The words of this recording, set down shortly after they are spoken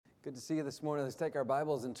Good to see you this morning. Let's take our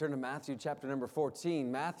Bibles and turn to Matthew chapter number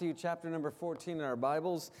 14. Matthew chapter number 14 in our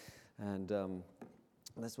Bibles. And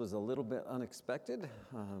this was a little bit unexpected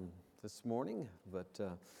this morning, but we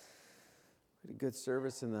had a good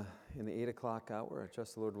service in the 8 o'clock hour. I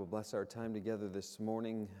trust the Lord will bless our time together this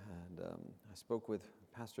morning. And I spoke with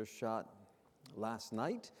Pastor Schott last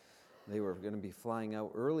night. They were going to be flying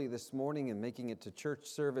out early this morning and making it to church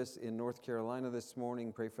service in North Carolina this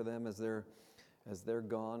morning. Pray for them as they're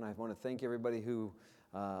gone. I want to thank everybody who,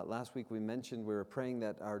 last week we mentioned we were praying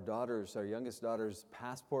that our youngest daughter's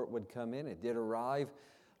passport would come in. It did arrive.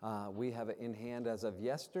 We have it in hand as of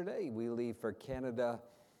yesterday. We leave for Canada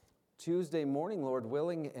Tuesday morning, Lord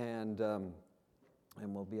willing, and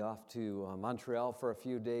we'll be off to Montreal for a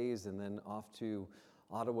few days and then off to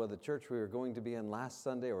Ottawa. The church we were going to be in last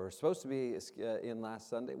Sunday, or supposed to be in last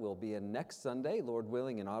Sunday, will be in next Sunday, Lord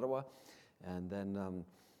willing, in Ottawa. And then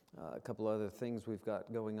a couple other things we've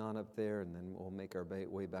got going on up there, and then we'll make our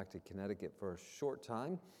way back to Connecticut for a short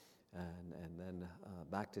time, and then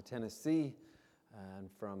back to Tennessee. And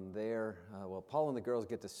from there, Paul and the girls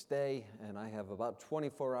get to stay, and I have about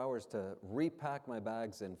 24 hours to repack my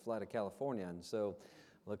bags and fly to California. And so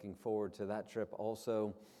looking forward to that trip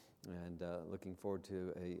also, and looking forward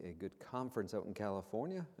to a good conference out in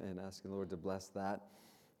California, and asking the Lord to bless that.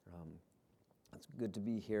 It's good to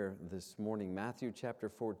be here this morning. Matthew chapter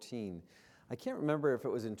 14. I can't remember if it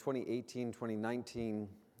was in 2018, 2019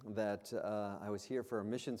 that I was here for a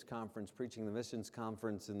missions conference, preaching the missions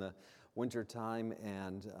conference in the winter time,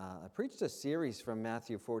 and I preached a series from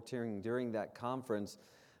Matthew 14 during that conference,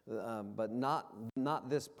 but not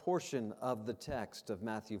this portion of the text of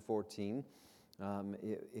Matthew 14.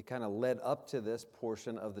 It kind of led up to this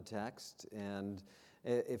portion of the text, and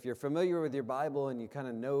if you're familiar with your Bible and you kind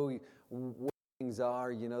of know what things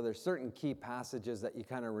are, there's certain key passages that you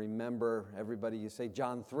kind of remember. Everybody, you say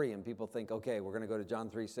John 3, and people think, okay, we're going to go to John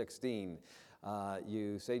 3:16.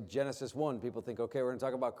 You say Genesis 1, people think, okay, we're going to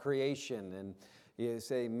talk about creation. And you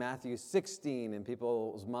say Matthew 16, and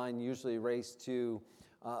people's mind usually race to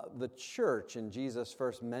the church and Jesus'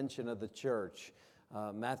 first mention of the church.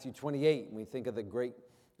 Matthew 28, we think of the Great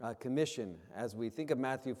Commission. As we think of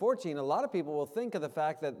Matthew 14, a lot of people will think of the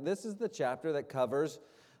fact that this is the chapter that covers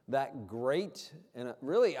that great and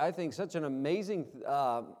really, I think, such an amazing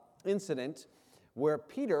incident where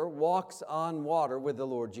Peter walks on water with the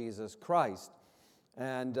Lord Jesus Christ.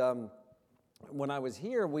 And when I was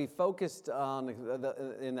here, we focused on,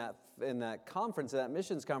 in that conference, that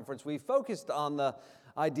missions conference, we focused on the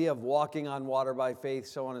idea of walking on water by faith,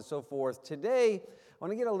 so on and so forth. Today, I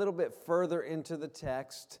want to get a little bit further into the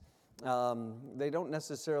text. They don't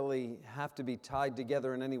necessarily have to be tied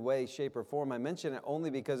together in any way, shape, or form. I mention it only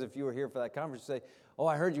because if you were here for that conference, you say, oh,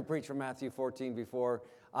 I heard you preach from Matthew 14 before,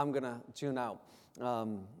 I'm going to tune out.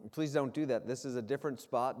 Please don't do that. This is a different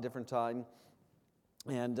spot, different time.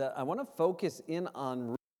 And I want to focus in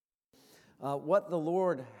on what the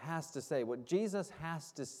Lord has to say, what Jesus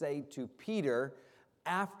has to say to Peter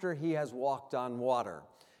after he has walked on water.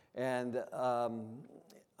 And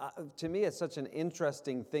to me, it's such an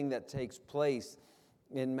interesting thing that takes place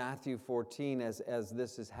in Matthew 14 as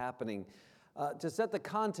this is happening. To set the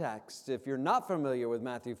context, if you're not familiar with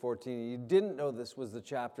Matthew 14, you didn't know this was the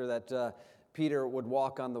chapter that Peter would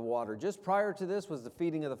walk on the water. Just prior to this was the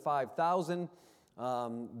feeding of the 5,000.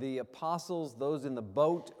 The apostles, those in the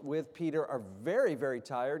boat with Peter, are very, very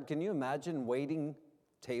tired. Can you imagine waiting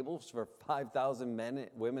tables for 5,000 men,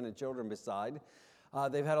 women, and children beside?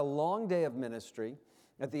 They've had a long day of ministry.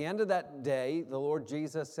 At the end of that day, the Lord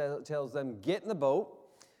Jesus tells them, get in the boat,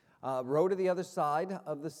 row to the other side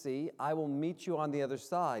of the sea. I will meet you on the other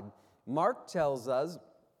side. Mark tells us,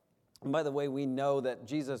 and by the way, we know that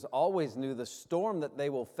Jesus always knew the storm that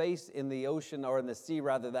they will face in the ocean, or in the sea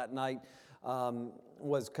rather, that night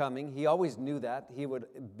was coming. He always knew that. He would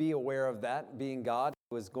be aware of that. Being God,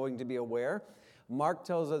 he was going to be aware. Mark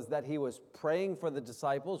tells us that he was praying for the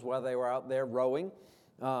disciples while they were out there rowing.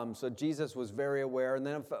 So Jesus was very aware. And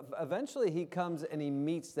then eventually he comes and he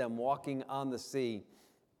meets them walking on the sea.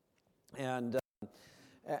 And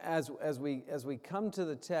as we come to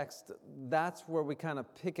the text, that's where we kind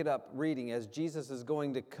of pick it up reading as Jesus is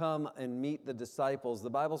going to come and meet the disciples. The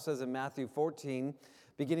Bible says in Matthew 14,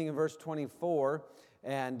 beginning in verse 24,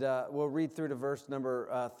 and we'll read through to verse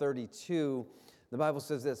number 32. The Bible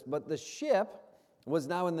says this, but the ship was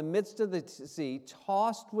now in the midst of the sea,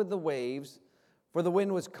 tossed with the waves, for the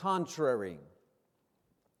wind was contrary.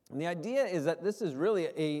 And the idea is that this is really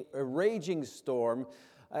a raging storm.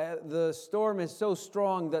 The storm is so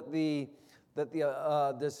strong that the that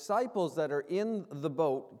the disciples that are in the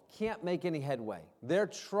boat can't make any headway. They're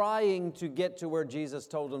trying to get to where Jesus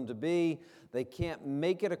told them to be. They can't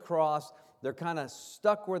make it across. They're kind of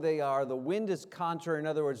stuck where they are. The wind is contrary. In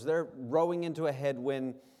other words, they're rowing into a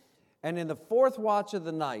headwind. And in the fourth watch of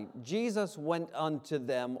the night, Jesus went unto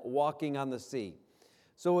them walking on the sea.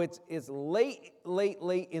 So it's late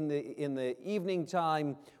in the evening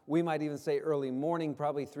time. We might even say early morning,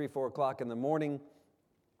 probably 3, 4 o'clock in the morning.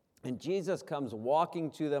 And Jesus comes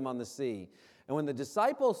walking to them on the sea. And when the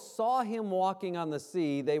disciples saw him walking on the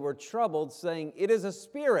sea, they were troubled, saying, "It is a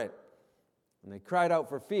spirit." And they cried out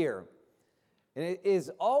for fear. And it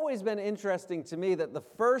has always been interesting to me that the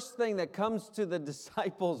first thing that comes to the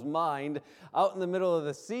disciples' mind out in the middle of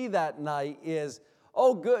the sea that night is,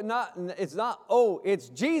 oh, good, it's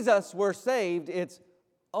Jesus, we're saved. It's,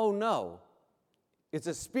 oh no, it's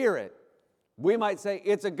a spirit. We might say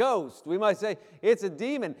it's a ghost. We might say it's a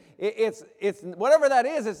demon. It's whatever that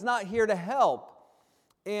is, it's not here to help.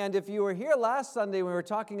 And if you were here last Sunday, we were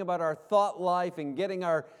talking about our thought life and getting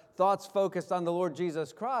our thoughts focused on the Lord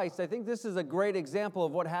Jesus Christ. I think this is a great example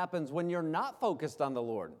of what happens when you're not focused on the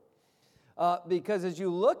Lord. Because as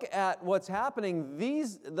you look at what's happening,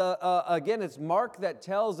 again, it's Mark that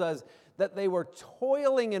tells us that they were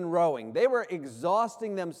toiling in rowing. They were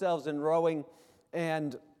exhausting themselves in rowing,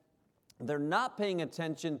 and they're not paying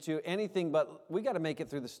attention to anything but we got to make it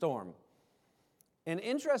through the storm. And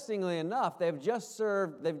interestingly enough, they've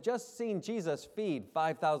just seen Jesus feed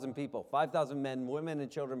 5,000 people, 5,000 men, women,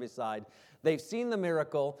 and children beside. They've seen the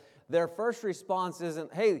miracle. Their first response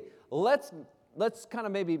isn't, hey, let's kind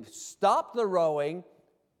of maybe stop the rowing,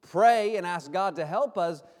 pray, and ask God to help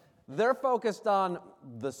us. They're focused on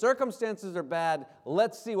the circumstances are bad.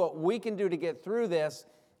 Let's see what we can do to get through this.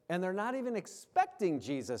 And they're not even expecting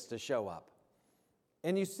Jesus to show up.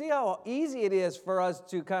 And you see how easy it is for us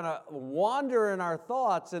to kind of wander in our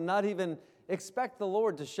thoughts and not even expect the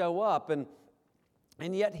Lord to show up. And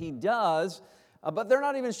yet he does, but they're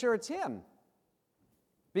not even sure it's him.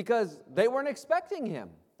 Because they weren't expecting him.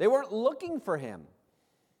 They weren't looking for him.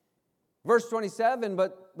 Verse 27,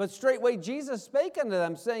 but straightway Jesus spake unto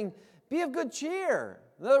them, saying, be of good cheer.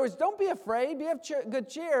 In other words, don't be afraid, be of good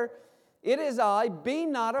cheer. It is I, be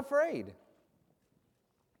not afraid.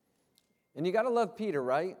 And you got to love Peter,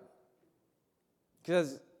 right?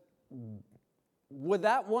 Because with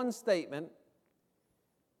that one statement,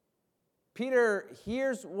 Peter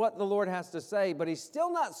hears what the Lord has to say, but he's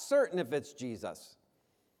still not certain if it's Jesus.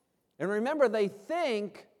 And remember, they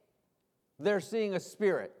think they're seeing a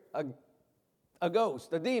spirit, a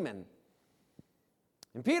ghost, a demon.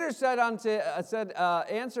 And Peter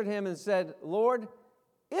answered him and said, Lord,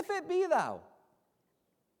 if it be thou,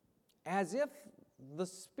 as if the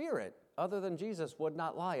spirit other than Jesus would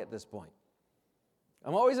not lie at this point.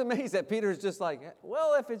 I'm always amazed that Peter's just like,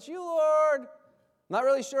 well, if it's you, Lord, not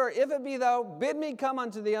really sure. If it be thou, bid me come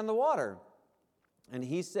unto thee on the water. And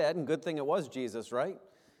he said, and good thing it was Jesus, right?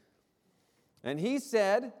 And he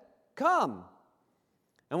said, come.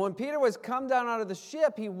 And when Peter was come down out of the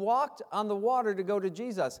ship, he walked on the water to go to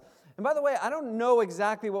Jesus. And by the way, I don't know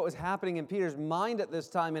exactly what was happening in Peter's mind at this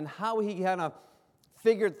time and how he kind of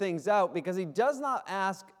figured things out, because he does not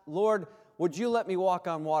ask, Lord, would you let me walk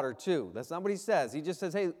on water too? That's not what he says. He just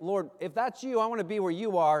says, hey, Lord, if that's you, I want to be where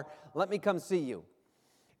you are. Let me come see you.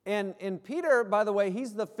 And Peter, by the way,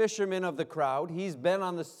 he's the fisherman of the crowd. He's been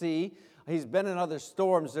on the sea. He's been in other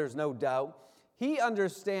storms, there's no doubt. He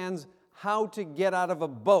understands how to get out of a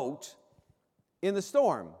boat in the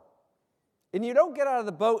storm. And you don't get out of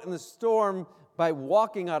the boat in the storm by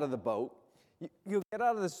walking out of the boat. You get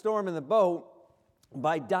out of the storm in the boat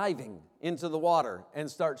by diving into the water and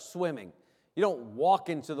start swimming. You don't walk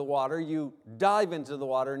into the water, you dive into the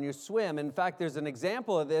water and you swim. In fact, there's an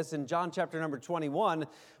example of this in John chapter number 21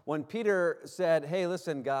 when Peter said, hey,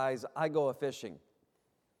 listen, guys, I go a-fishing.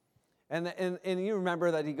 And you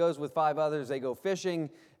remember that he goes with 5 others. They go fishing,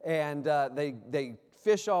 and they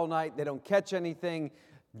fish all night. They don't catch anything.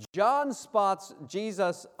 John spots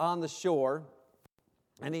Jesus on the shore,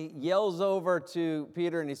 and he yells over to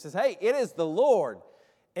Peter, and he says, hey, it is the Lord.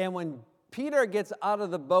 And when Peter gets out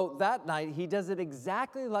of the boat that night, he does it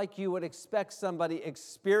exactly like you would expect somebody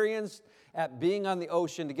experienced at being on the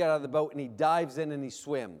ocean to get out of the boat, and he dives in and he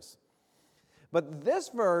swims. But this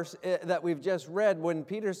verse that we've just read, when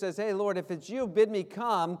Peter says, hey, Lord, if it's you, bid me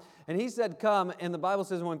come. And he said, come. And the Bible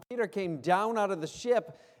says when Peter came down out of the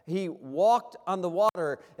ship, he walked on the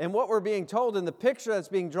water. And what we're being told in the picture that's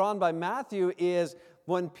being drawn by Matthew is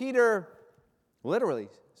when Peter literally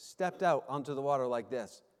stepped out onto the water like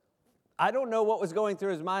this. I don't know what was going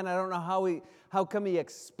through his mind. I don't know how come he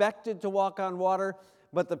expected to walk on water.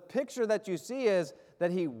 but the picture that you see is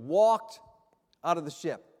that he walked out of the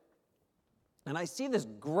ship. And I see this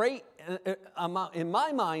great amount, in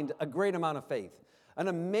my mind, a great amount of faith, an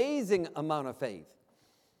amazing amount of faith.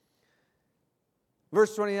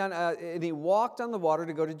 Verse 29, and he walked on the water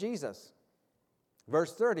to go to Jesus.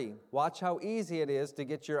 Verse 30, watch how easy it is to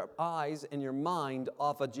get your eyes and your mind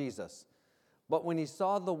off of Jesus. But when he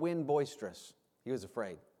saw the wind boisterous, he was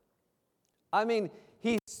afraid. I mean,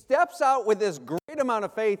 he steps out with this great amount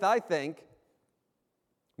of faith, I think,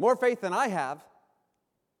 more faith than I have.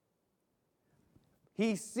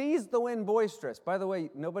 He sees the wind boisterous. By the way,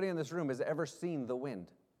 nobody in this room has ever seen the wind.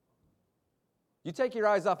 You take your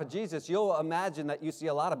eyes off of Jesus, you'll imagine that you see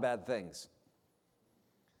a lot of bad things.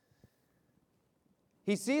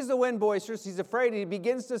 He sees the wind boisterous, he's afraid, and he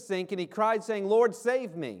begins to sink, and he cried, saying, Lord,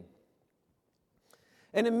 save me.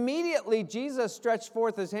 And immediately Jesus stretched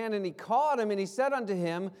forth his hand, and he caught him, and he said unto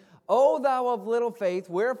him, O thou of little faith,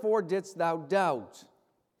 wherefore didst thou doubt?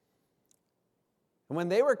 And when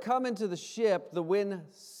they were come into the ship, the wind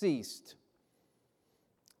ceased.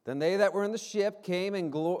 Then they that were in the ship came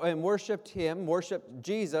and worshipped him, worshipped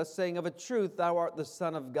Jesus, saying, Of a truth, thou art the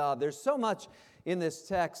Son of God. There's so much in this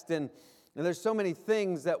text, and there's so many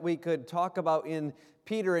things that we could talk about in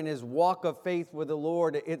Peter and his walk of faith with the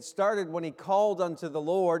Lord. It started when he called unto the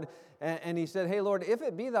Lord, and he said, Hey, Lord, if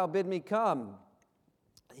it be thou, bid me come.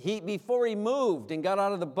 Before he moved and got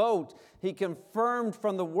out of the boat, he confirmed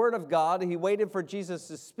from the Word of God. He waited for Jesus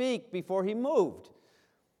to speak before he moved.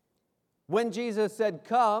 When Jesus said,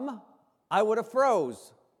 Come, I would have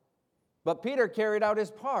froze. But Peter carried out his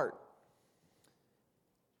part.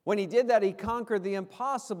 When he did that, he conquered the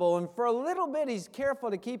impossible. And for a little bit, he's careful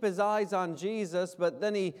to keep his eyes on Jesus, but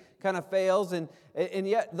then he kind of fails. And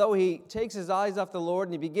yet, though he takes his eyes off the Lord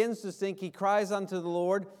and he begins to sink, he cries unto the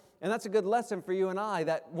Lord. And that's a good lesson for you and I,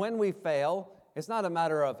 that when we fail, it's not a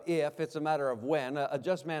matter of if, it's a matter of when. A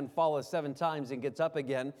just man falleth 7 times and gets up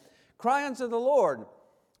again. Cry unto the Lord.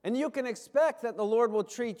 And you can expect that the Lord will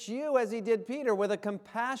treat you as he did Peter, with a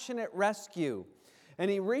compassionate rescue.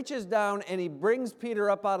 And he reaches down and he brings Peter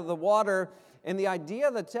up out of the water. And the idea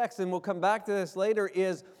of the text, and we'll come back to this later,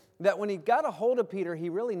 is that when he got a hold of Peter, he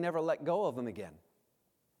really never let go of him again.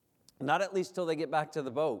 Not at least till they get back to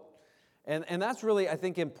the boat. And that's really, I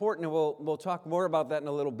think, important, and we'll talk more about that in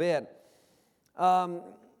a little bit. I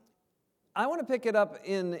want to pick it up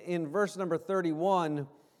in verse number 31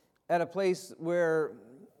 at a place where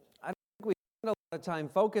I don't think we spend a lot of time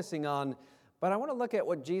focusing on, but I want to look at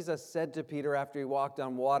what Jesus said to Peter after he walked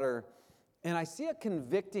on water. And I see a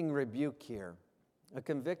convicting rebuke here, a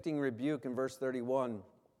convicting rebuke in verse 31.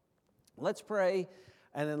 Let's pray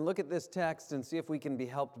and then look at this text and see if we can be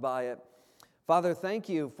helped by it. Father, thank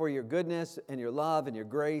you for your goodness and your love and your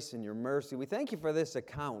grace and your mercy. We thank you for this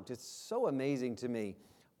account. It's so amazing to me,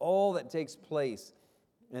 all that takes place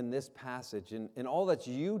in this passage and all that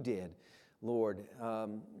you did, Lord.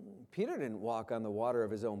 Peter didn't walk on the water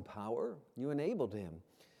of his own power. You enabled him.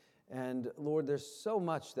 And Lord, there's so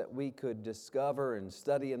much that we could discover and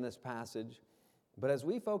study in this passage. But as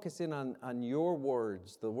we focus in on your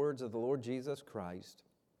words, the words of the Lord Jesus Christ,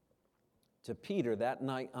 to Peter that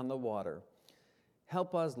night on the water,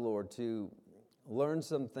 help us, Lord, to learn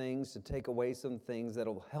some things, to take away some things that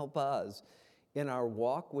will help us in our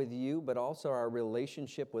walk with you, but also our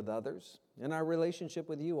relationship with others and our relationship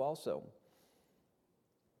with you also.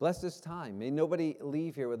 Bless this time. May nobody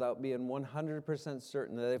leave here without being 100%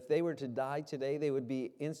 certain that if they were to die today, they would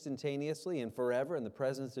be instantaneously and forever in the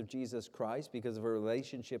presence of Jesus Christ because of a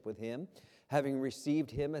relationship with him, having received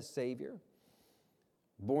him as Savior,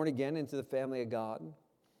 born again into the family of God.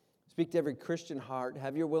 Speak to every Christian heart.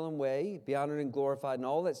 Have your will and way. Be honored and glorified. And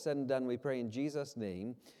all that's said and done, we pray in Jesus'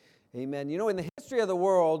 name. Amen. You know, in the history of the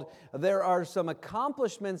world, there are some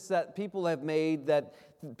accomplishments that people have made, that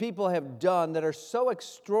people have done, that are so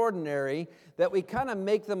extraordinary that we kind of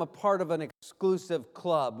make them a part of an exclusive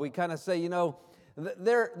club. We kind of say, you know,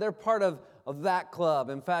 they're part of that club.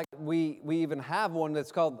 In fact, we even have one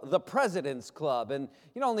that's called the President's Club. And,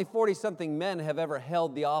 you know, only 40-something men have ever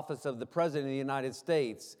held the office of the President of the United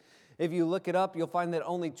States. If you look it up, you'll find that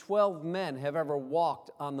only 12 men have ever walked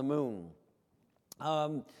on the moon.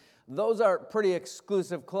 Those are pretty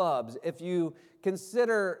exclusive clubs. If you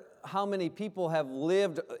consider how many people have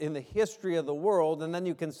lived in the history of the world, and then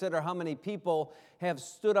you consider how many people have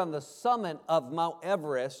stood on the summit of Mount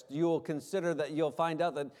Everest, you'll find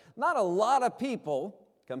out that not a lot of people,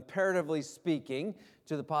 comparatively speaking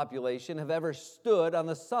to the population, have ever stood on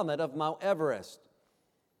the summit of Mount Everest.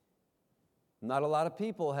 Not a lot of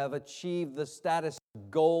people have achieved the status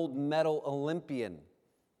of gold medal Olympian.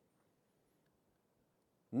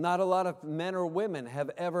 Not a lot of men or women have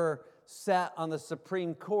ever sat on the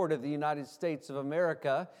Supreme Court of the United States of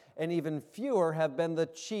America, and even fewer have been the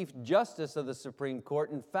Chief Justice of the Supreme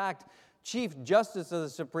Court. In fact, Chief Justice of the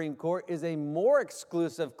Supreme Court is a more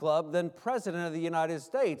exclusive club than President of the United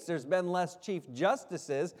States. There's been less Chief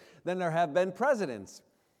Justices than there have been presidents.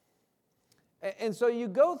 And so you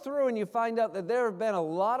go through and you find out that there have been a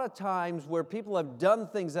lot of times where people have done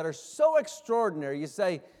things that are so extraordinary. You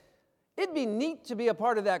say, it'd be neat to be a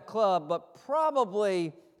part of that club, but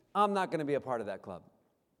probably I'm not going to be a part of that club.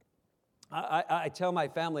 I tell my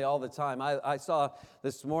family all the time. I saw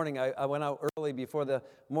this morning, I went out early before the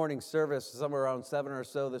morning service, somewhere around 7 or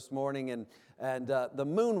so this morning, and the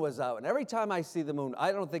moon was out. And every time I see the moon,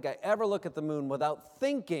 I don't think I ever look at the moon without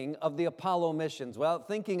thinking of the Apollo missions, without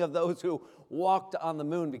thinking of those who walked on the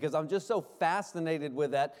moon, because I'm just so fascinated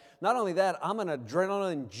with that. Not only that, I'm an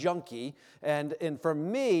adrenaline junkie, and for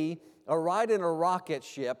me, a ride in a rocket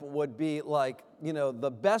ship would be like,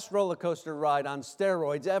 the best roller coaster ride on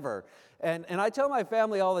steroids ever. And I tell my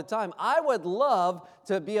family all the time, I would love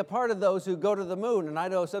to be a part of those who go to the moon. And I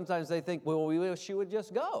know sometimes they think, well, we wish you would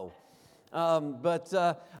just go. But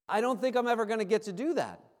I don't think I'm ever going to get to do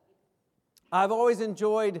that. I've always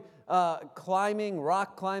enjoyed climbing,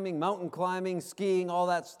 rock climbing, mountain climbing, skiing, all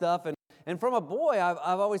that stuff. And from a boy,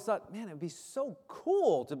 I've always thought, man, it'd be so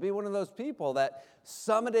cool to be one of those people that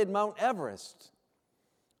summited Mount Everest.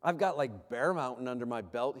 I've got like Bear Mountain under my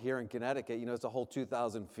belt here in Connecticut. It's a whole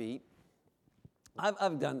 2,000 feet.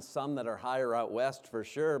 I've done some that are higher out west for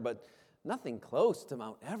sure, but nothing close to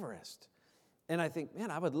Mount Everest. And I think,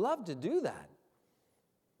 man, I would love to do that.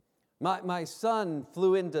 My son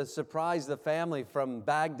flew in to surprise the family from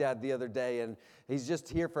Baghdad the other day, and he's just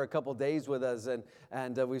here for a couple days with us,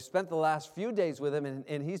 and we've spent the last few days with him,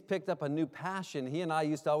 and he's picked up a new passion. He and I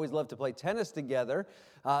used to always love to play tennis together,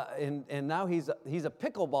 and now he's a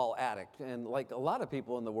pickleball addict, and like a lot of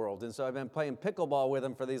people in the world. And so I've been playing pickleball with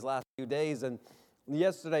him for these last few days, and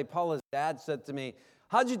yesterday Paula's dad said to me,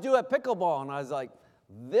 "How'd you do at pickleball?" And I was like,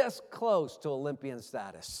 this close to Olympian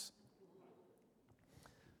status.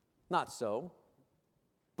 Not so,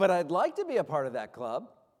 but I'd like to be a part of that club.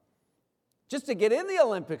 Just to get in the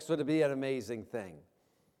Olympics would be an amazing thing.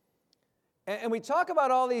 And we talk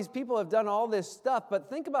about all these people have done all this stuff, but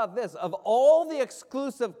think about this. Of all the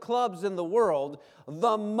exclusive clubs in the world,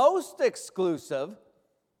 the most exclusive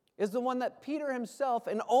is the one that Peter himself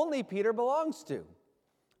and only Peter belongs to.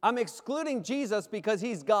 I'm excluding Jesus because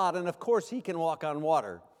he's God, and of course he can walk on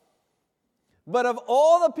water. But of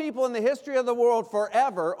all the people in the history of the world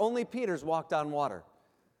forever, only Peter's walked on water.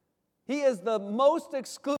 He is the most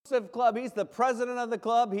exclusive club. He's the president of the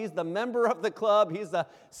club. He's the member of the club. He's the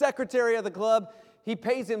secretary of the club. He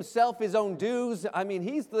pays himself his own dues. I mean,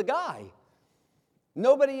 he's the guy.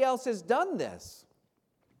 Nobody else has done this.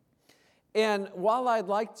 And while I'd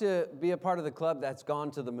like to be a part of the club that's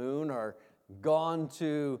gone to the moon or gone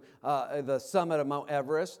to the summit of Mount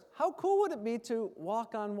Everest, how cool would it be to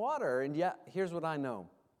walk on water? And yet, here's what I know.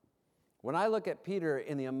 When I look at Peter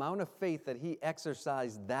in the amount of faith that he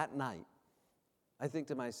exercised that night, I think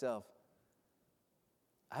to myself,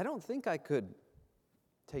 I don't think I could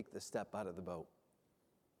take the step out of the boat.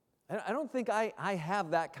 I don't think I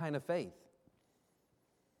have that kind of faith.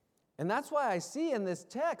 And that's why I see in this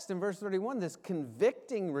text in verse 31 this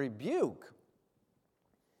convicting rebuke.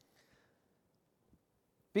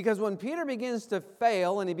 Because when Peter begins to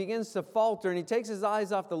fail and he begins to falter and he takes his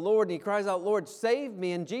eyes off the Lord and he cries out, "Lord, save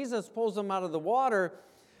me," and Jesus pulls him out of the water,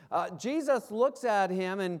 Jesus looks at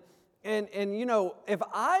him and if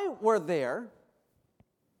I were there,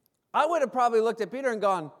 I would have probably looked at Peter and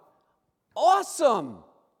gone, "Awesome!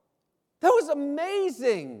 That was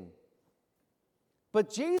amazing!" But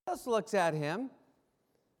Jesus looks at him,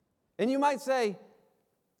 and you might say,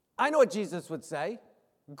 I know what Jesus would say.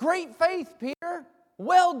 "Great faith, Peter.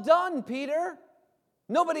 Well done, Peter.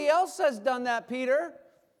 Nobody else has done that, Peter."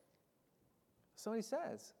 So he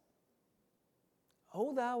says,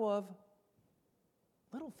 "O thou of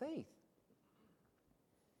little faith."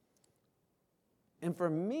 And for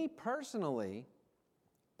me personally,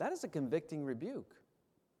 that is a convicting rebuke.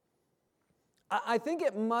 I think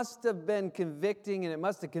it must have been convicting, and it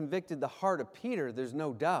must have convicted the heart of Peter, there's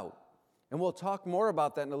no doubt. And we'll talk more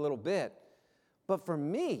about that in a little bit. But for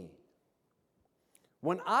me,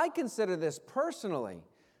 when I consider this personally,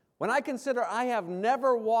 when I consider I have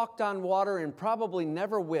never walked on water and probably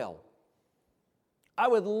never will, I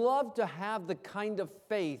would love to have the kind of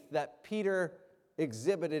faith that Peter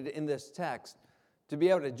exhibited in this text to be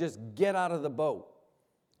able to just get out of the boat.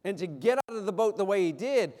 And to get out of the boat the way he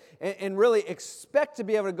did and really expect to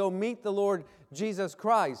be able to go meet the Lord Jesus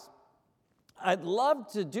Christ. I'd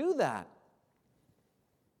love to do that.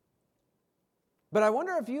 But I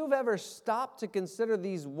wonder if you've ever stopped to consider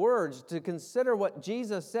these words, to consider what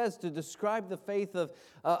Jesus says to describe the faith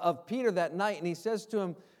of Peter that night. And he says to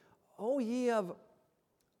him, "O ye of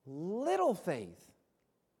little faith."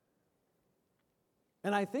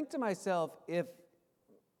 And I think to myself, if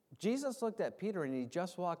Jesus looked at Peter and he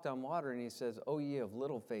just walked on water and he says, "O ye of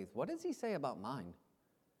little faith," what does he say about mine?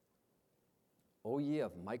 "O ye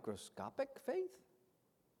of microscopic faith?"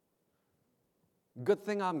 Good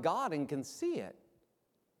thing I'm God and can see it.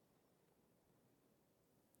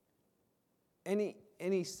 And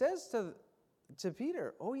he says to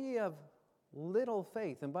Peter, "O ye of little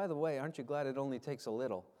faith." And by the way, aren't you glad it only takes a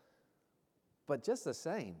little? But just the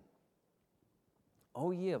same,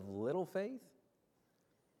 "O ye of little faith?"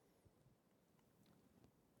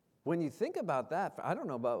 When you think about that, I don't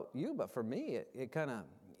know about you, but for me,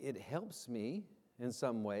 it helps me in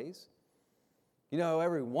some ways. You know,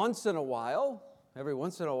 every once in a while,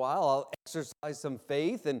 I'll exercise some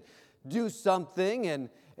faith and do something, and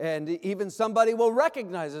even somebody will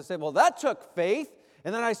recognize it and say, "Well, that took faith."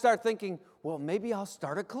 And then I start thinking, well, maybe I'll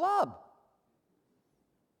start a club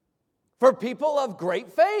for people of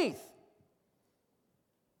great faith.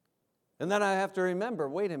 And then I have to remember,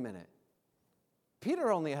 wait a minute,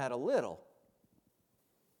 Peter only had a little,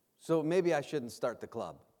 so maybe I shouldn't start the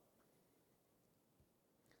club.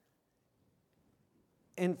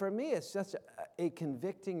 And for me, it's just a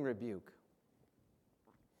convicting rebuke.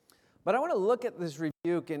 But I want to look at this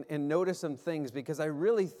rebuke and notice some things, because I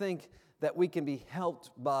really think that we can be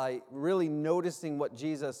helped by really noticing what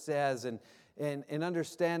Jesus says and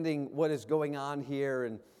understanding what is going on here.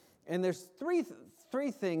 And there's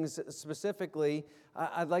three things specifically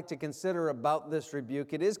I'd like to consider about this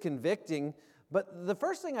rebuke. It is convicting, but the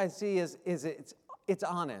first thing I see is it's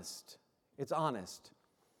honest. It's honest.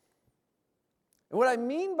 And what I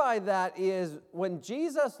mean by that is when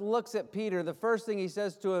Jesus looks at Peter, the first thing he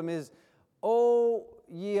says to him is, "O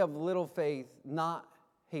ye of little faith, not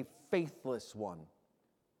a faithless one."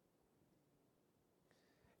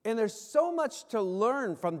 And there's so much to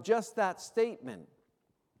learn from just that statement.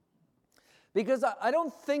 Because I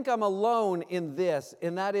don't think I'm alone in this,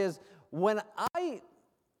 and that is when I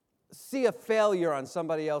see a failure on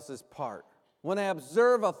somebody else's part, when I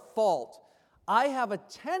observe a fault, I have a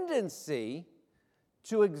tendency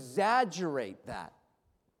to exaggerate that.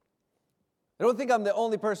 I don't think I'm the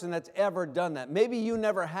only person that's ever done that. Maybe you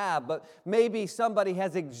never have, but maybe somebody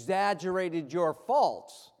has exaggerated your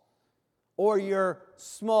faults or your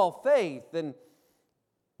small faith. And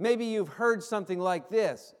maybe you've heard something like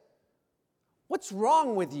this: "What's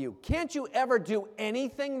wrong with you? Can't you ever do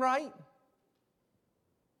anything right?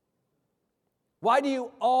 Why do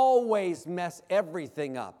you always mess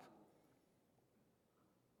everything up?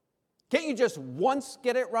 Can't you just once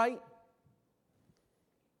get it right?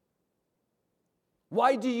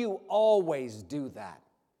 Why do you always do that?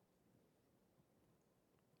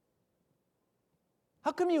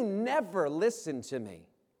 How come you never listen to me?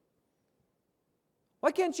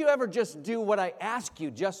 Why can't you ever just do what I ask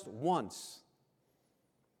you just once?"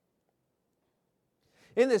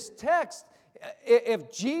 In this text,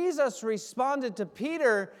 if Jesus responded to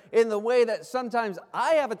Peter in the way that sometimes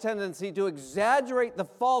I have a tendency to exaggerate the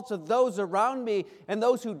faults of those around me and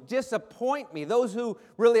those who disappoint me, those who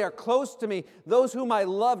really are close to me, those whom I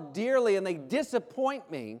love dearly and they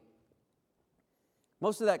disappoint me,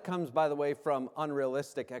 most of that comes, by the way, from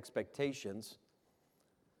unrealistic expectations.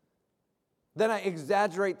 Then I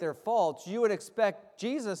exaggerate their faults. You would expect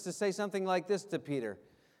Jesus to say something like this to Peter: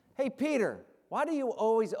 "Hey, Peter, why do you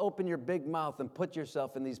always open your big mouth and put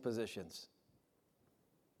yourself in these positions?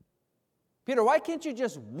 Peter, why can't you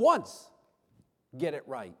just once get it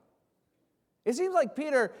right?" It seems like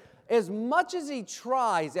Peter, as much as he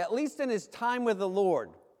tries, at least in his time with the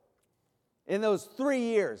Lord, in those 3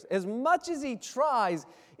 years, as much as he tries,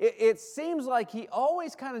 it seems like he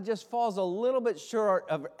always kind of just falls a little bit short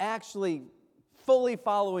of actually fully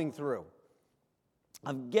following through,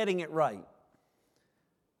 of getting it right.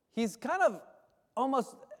 He's kind of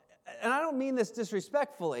almost, and I don't mean this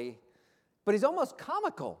disrespectfully, but he's almost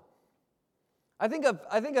comical. I think of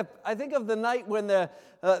the night when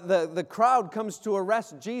the crowd comes to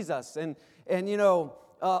arrest Jesus, and you know,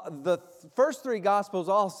 the first 3 Gospels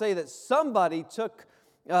all say that somebody took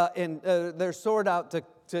their sword out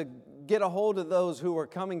to get a hold of those who were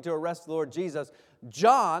coming to arrest the Lord Jesus.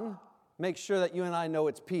 John makes sure that you and I know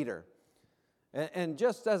it's Peter. And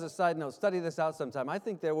just as a side note, study this out sometime. I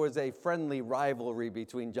think there was a friendly rivalry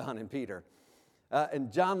between John and Peter.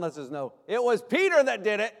 And John lets us know it was Peter that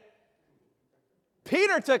did it.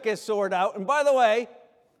 Peter took his sword out. And by the way,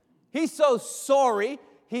 He's so sorry,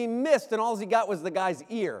 he missed, and all he got was the guy's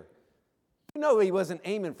ear. You know he wasn't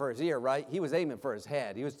aiming for his ear, right? He was aiming for his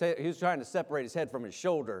head. He was trying to separate his head from his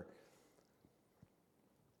shoulder.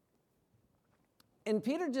 And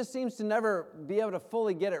Peter just seems to never be able to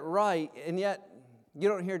fully get it right, and yet you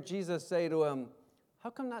don't hear Jesus say to him, how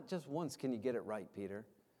come not just once can you get it right, Peter?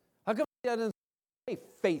 How come he doesn't say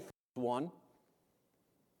faith one?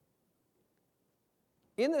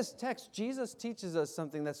 In this text, Jesus teaches us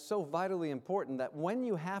something that's so vitally important, that when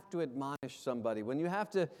you have to admonish somebody, when you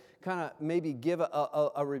have to kind of maybe give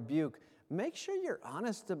a rebuke, make sure you're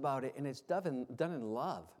honest about it, and it's done in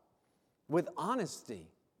love, with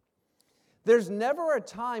honesty. There's never a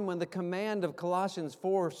time when the command of Colossians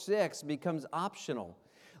 4:6 becomes optional.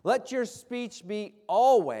 Let your speech be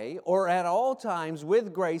always, or at all times,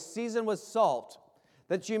 with grace, seasoned with salt,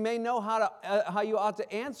 that you may know how you ought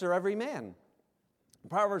to answer every man.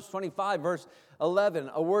 Proverbs 25, verse 11,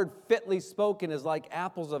 a word fitly spoken is like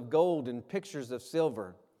apples of gold and pictures of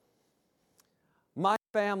silver. My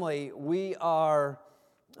family, we are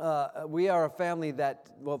a family that,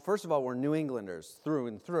 well, first of all, we're New Englanders through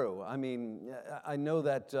and through. I mean, I know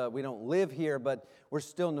that we don't live here, but we're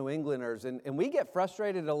still New Englanders. And we get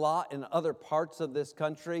frustrated a lot in other parts of this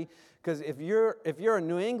country, because if you're a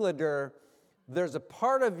New Englander, there's a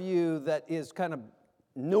part of you that is kind of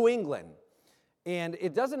New England. And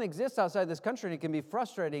it doesn't exist outside this country, and it can be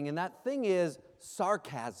frustrating. And that thing is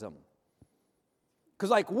sarcasm. Because,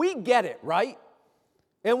 like, we get it, right?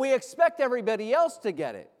 And we expect everybody else to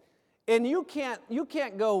get it. And you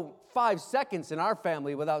can't go 5 seconds in our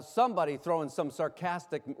family without somebody throwing some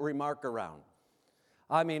sarcastic remark around.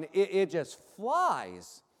 I mean, it just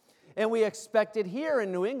flies. And we expect it here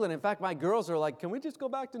in New England. In fact, my girls are like, can we just go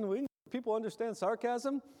back to New England? People understand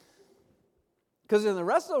sarcasm? Because in the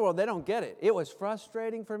rest of the world, they don't get it. It was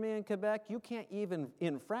frustrating for me in Quebec. You can't even,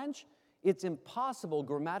 in French, it's impossible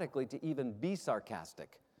grammatically to even be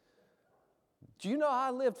sarcastic. Do you know how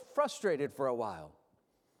I lived frustrated for a while?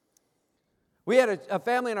 We had a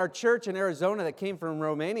family in our church in Arizona that came from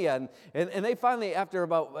Romania, and they finally, after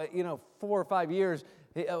about 4 or 5 years,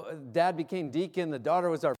 Dad became deacon, the daughter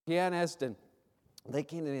was our pianist, and they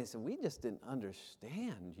came to me and said, we just didn't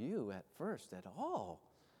understand you at first at all,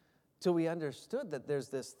 till we understood that there's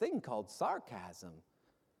this thing called sarcasm.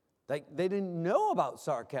 Like, they didn't know about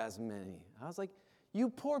sarcasm any. I was like, you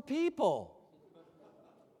poor people.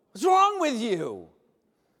 What's wrong with you?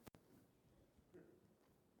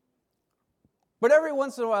 But every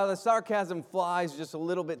once in a while, the sarcasm flies just a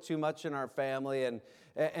little bit too much in our family,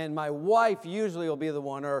 and my wife usually will be the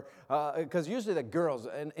one, or because usually the girls,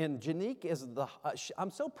 and Janique is I'm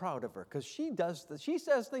so proud of her, because she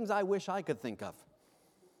says things I wish I could think of.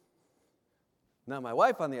 Now, my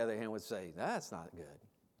wife, on the other hand, would say, that's not good.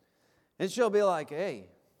 And she'll be like, hey,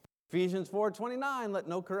 Ephesians 4:29, let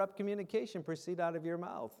no corrupt communication proceed out of your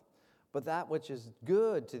mouth, but that which is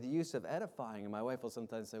good to the use of edifying. And my wife will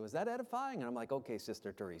sometimes say, was that edifying? And I'm like, okay,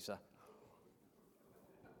 Sister Teresa.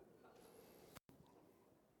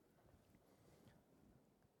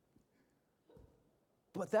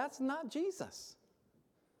 But that's not Jesus.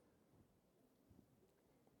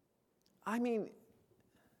 I mean,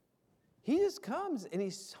 he just comes and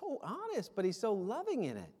he's so honest, but he's so loving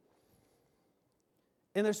in it.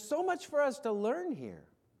 And there's so much for us to learn here.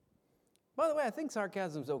 By the way, I think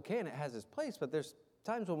sarcasm's okay and it has its place, but there's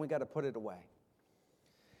times when we got to put it away.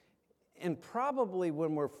 And probably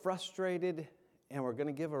when we're frustrated and we're going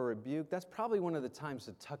to give a rebuke, that's probably one of the times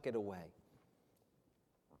to tuck it away.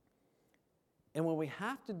 And when we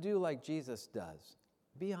have to do like Jesus does,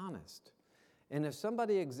 be honest. And if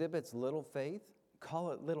somebody exhibits little faith,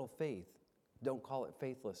 call it little faith. Don't call it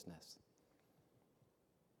faithlessness.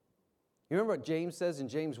 You remember what James says in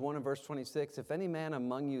James 1 and verse 26? If any man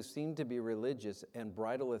among you seem to be religious and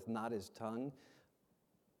bridleth not his tongue,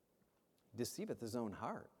 deceiveth his own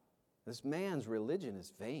heart. This man's religion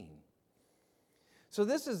is vain. So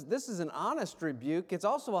this is an honest rebuke. It's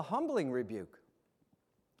also a humbling rebuke.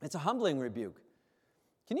 It's a humbling rebuke.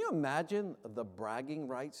 Can you imagine the bragging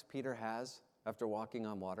rights Peter has after walking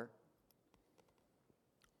on water?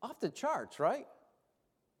 Off the charts, right?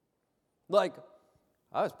 Like,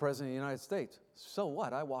 I was president of the United States. So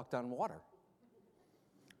what? I walked on water.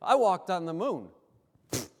 I walked on the moon.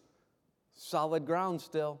 Solid ground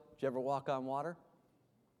still. Did you ever walk on water?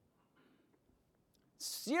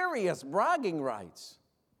 Serious bragging rights.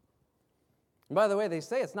 And by the way, they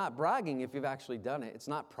say it's not bragging if you've actually done it. It's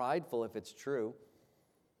not prideful if it's true.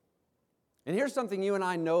 And here's something you and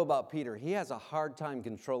I know about Peter. He has a hard time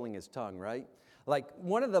controlling his tongue, right? Like,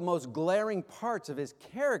 one of the most glaring parts of his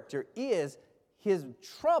character is his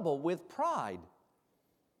trouble with pride.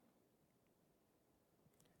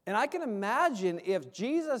 And I can imagine if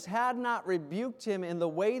Jesus had not rebuked him in the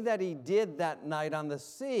way that he did that night on the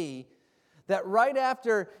sea, that right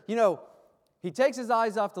after, he takes his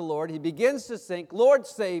eyes off the Lord, he begins to sink, Lord,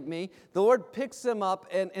 save me. The Lord picks him up,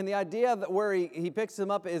 and the idea that where he picks him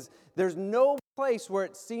up is there's no place where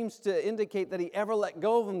it seems to indicate that he ever let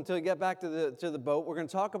go of him until he get back to the boat. We're going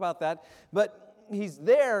to talk about that. But he's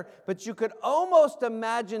there, but you could almost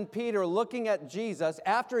imagine Peter looking at Jesus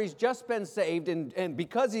after he's just been saved and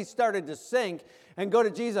because he started to sink and go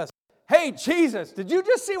to Jesus, hey, Jesus, did you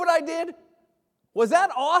just see what I did? Was that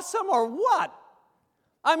awesome or what?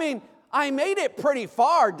 I mean, I made it pretty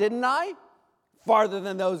far, didn't I? Farther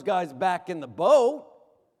than those guys back in the boat.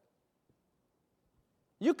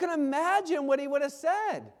 You can imagine what he would have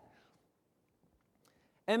said.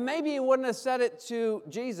 And maybe he wouldn't have said it to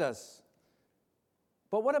Jesus.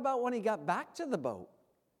 But what about when he got back to the boat?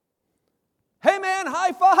 Hey man,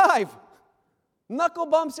 high five! Knuckle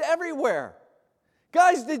bumps everywhere.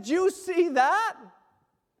 Guys, did you see that?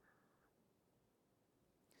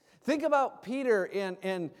 Think about Peter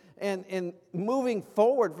and moving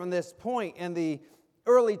forward from this point in the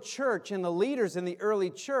early church and the leaders in the early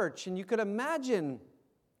church. And you could imagine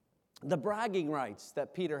the bragging rights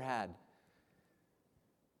that Peter had.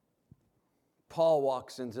 Paul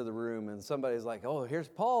walks into the room and somebody's like, oh, here's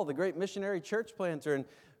Paul, the great missionary church planter. And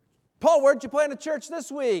Paul, where'd you plant a church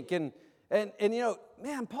this week? And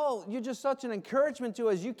man, Paul, you're just such an encouragement to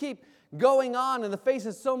us. You keep going on in the face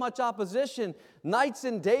of so much opposition, nights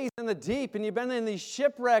and days in the deep, and you've been in these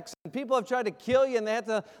shipwrecks, and people have tried to kill you, and they had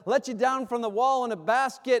to let you down from the wall in a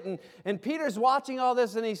basket. And Peter's watching all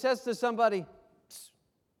this, and he says to somebody,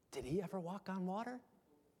 did he ever walk on water?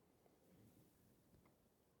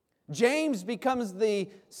 James becomes the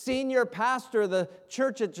senior pastor of the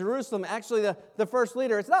church at Jerusalem, actually the first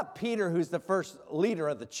leader. It's not Peter who's the first leader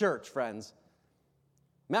of the church, friends.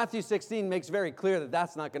 Matthew 16 makes very clear that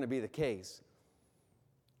that's not going to be the case.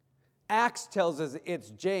 Acts tells us it's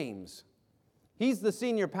James. He's the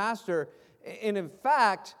senior pastor, and in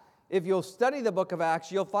fact, if you'll study the book of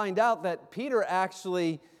Acts, you'll find out that Peter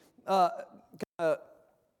actually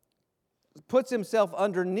puts himself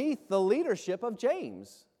underneath the leadership of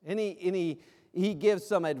James. And he gives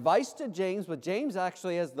some advice to James, but James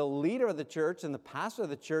actually, as the leader of the church and the pastor of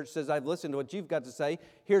the church, says, I've listened to what you've got to say.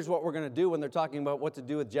 Here's what we're going to do when they're talking about what to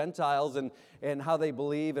do with Gentiles and how they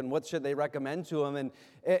believe and what should they recommend to them.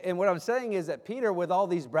 And what I'm saying is that Peter, with all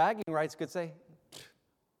these bragging rights, could say,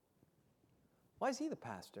 why is he the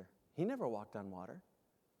pastor? He never walked on water.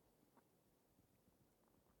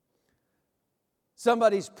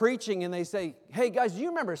 Somebody's preaching and they say, hey guys, do you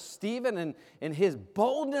remember Stephen and his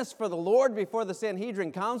boldness for the Lord before the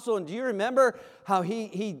Sanhedrin Council? And do you remember how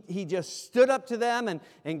he just stood up to them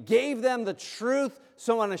and gave them the truth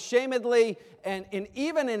so unashamedly? And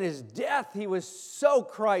even in his death, he was so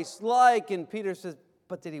Christ-like. And Peter says,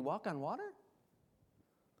 but did he walk on water?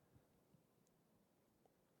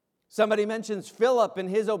 Somebody mentions Philip and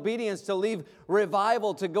his obedience to leave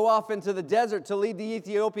revival, to go off into the desert, to lead the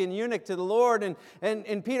Ethiopian eunuch to the Lord.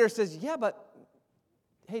 And Peter says, yeah, but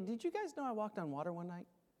hey, did you guys know I walked on water one night?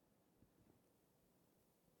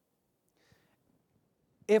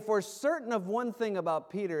 If we're certain of one thing about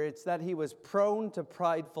Peter, it's that he was prone to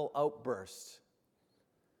prideful outbursts.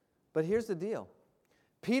 But here's the deal.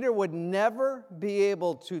 Peter would never be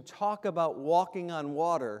able to talk about walking on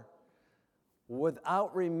water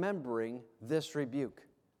without remembering this rebuke.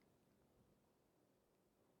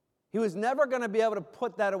 He was never going to be able to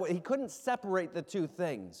put that away. He couldn't separate the two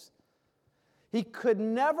things. He could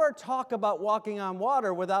never talk about walking on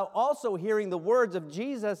water without also hearing the words of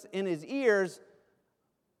Jesus in his ears,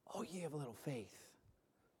 oh, ye have little faith.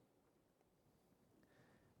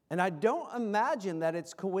 And I don't imagine that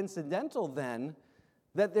it's coincidental then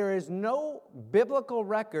that there is no biblical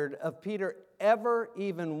record of Peter ever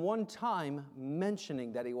even one time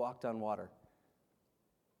mentioning that he walked on water.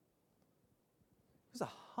 It was a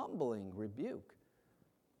humbling rebuke.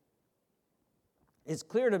 It's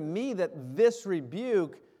clear to me that this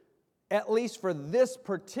rebuke, at least for this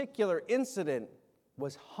particular incident,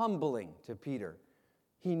 was humbling to Peter.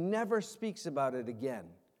 He never speaks about it again.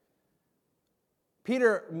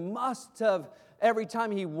 Peter must have, every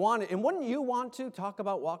time he wanted, and wouldn't you want to talk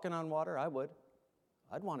about walking on water? I would.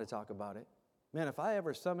 I'd want to talk about it. Man, if I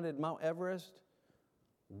ever summited Mount Everest,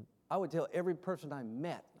 I would tell every person I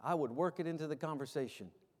met, I would work it into the conversation.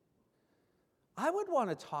 I would want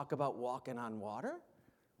to talk about walking on water.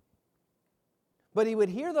 But he would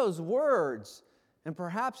hear those words, and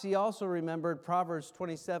perhaps he also remembered Proverbs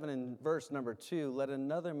 27 and verse number 2, let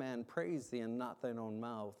another man praise thee and not thine own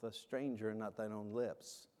mouth, a stranger and not thine own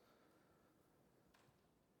lips.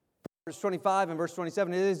 verse 25 and verse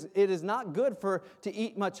 27, it is not good to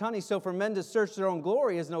eat much honey, so for men to search their own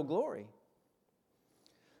glory is no glory.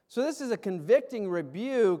 So this is a convicting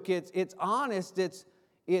rebuke. It's honest, it's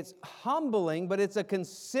humbling, but it's a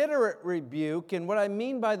considerate rebuke. And what I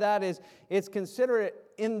mean by that is it's considerate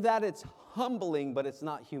in that it's humbling, but it's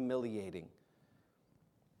not humiliating.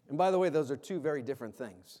 And by the way, those are two very different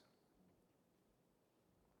things.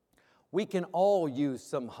 We can all use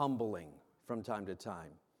some humbling from time to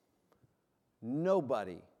time.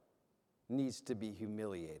 Nobody needs to be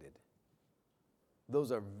humiliated.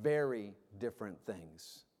 Those are very different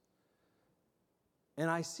things. And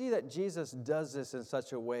I see that Jesus does this in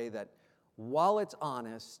such a way that while it's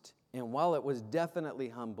honest and while it was definitely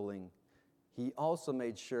humbling, he also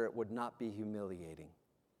made sure it would not be humiliating.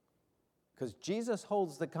 Because Jesus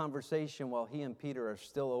holds the conversation while he and Peter are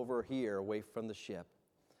still over here away from the ship.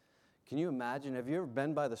 Can you imagine? Have you ever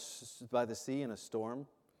been by the sea in a storm?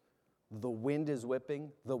 The wind is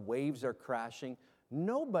whipping. The waves are crashing.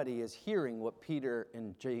 Nobody is hearing what Peter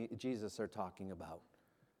and Jesus are talking about.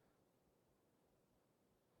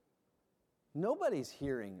 Nobody's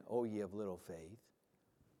hearing, "Oh, ye of little faith."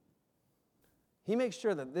 He makes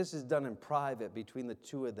sure that this is done in private between the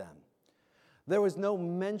two of them. There was no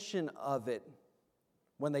mention of it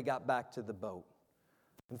when they got back to the boat.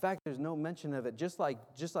 In fact, there's no mention of it. Just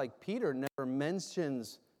like Peter never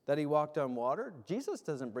mentions that he walked on water, Jesus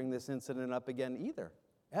doesn't bring this incident up again either,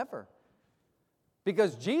 ever.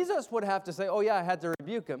 Because Jesus would have to say, "Oh yeah, I had to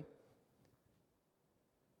rebuke him."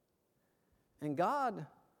 And God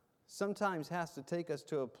sometimes has to take us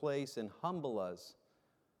to a place and humble us.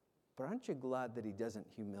 But aren't you glad that he doesn't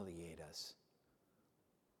humiliate us?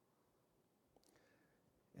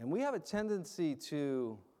 And we have a tendency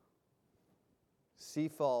to see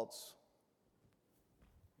faults,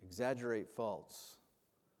 exaggerate faults,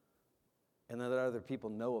 and then let other people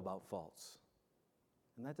know about faults.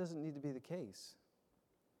 And that doesn't need to be the case.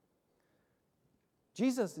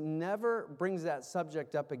 Jesus never brings that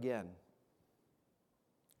subject up again.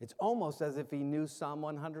 It's almost as if he knew Psalm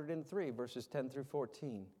 103, verses 10 through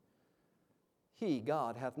 14. He,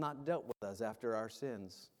 God, hath not dealt with us after our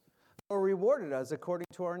sins, nor rewarded us according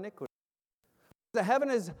to our iniquity. The heaven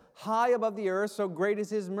is high above the earth, so great is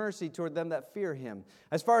his mercy toward them that fear him.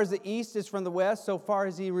 As far as the east is from the west, so far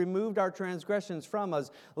has he removed our transgressions from us.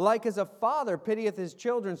 Like as a father pitieth his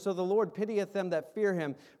children, so the Lord pitieth them that fear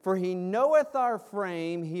him. For he knoweth our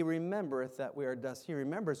frame, he remembereth that we are dust. He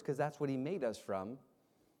remembers because that's what he made us from.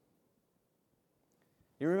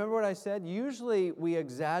 You remember what I said? Usually we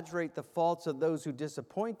exaggerate the faults of those who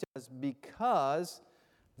disappoint us because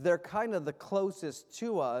they're kind of the closest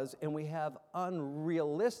to us and we have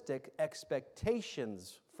unrealistic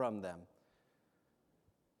expectations from them.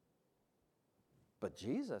 But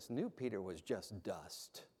Jesus knew Peter was just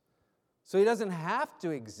dust. So he doesn't have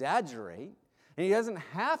to exaggerate and he doesn't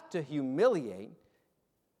have to humiliate.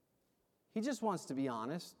 He just wants to be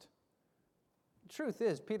honest. The truth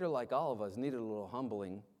is, Peter, like all of us, needed a little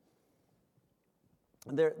humbling.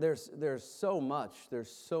 There's so much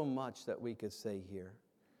that we could say here.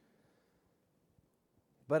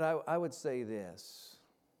 But I would say this.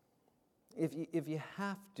 If you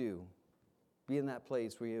have to be in that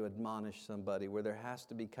place where you admonish somebody, where there has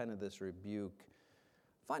to be kind of this rebuke,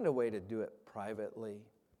 find a way to do it privately,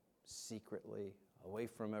 secretly, away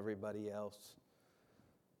from everybody else.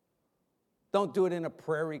 Don't do it in a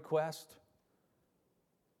prayer request.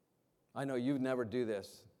 I know you never do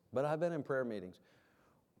this, but I've been in prayer meetings.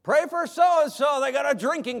 Pray for so-and-so, they got a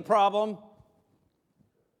drinking problem.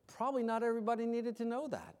 Probably not everybody needed to know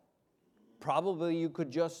that. Probably you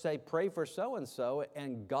could just say, pray for so-and-so,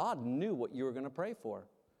 and God knew what you were going to pray for.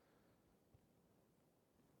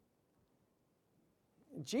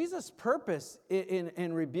 Jesus' purpose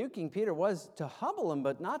in rebuking Peter was to humble him,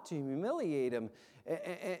 but not to humiliate him.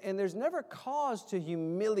 And there's never cause to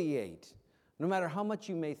humiliate, no matter how much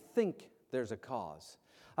you may think there's a cause.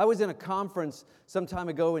 I was in a conference some time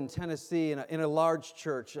ago in Tennessee in a large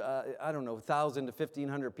church, 1,000 to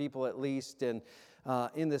 1,500 people at least. And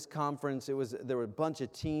in this conference, there were a bunch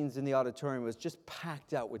of teens in the auditorium. It was just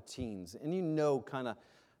packed out with teens. And you know kind of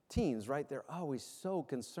teens, right? They're always so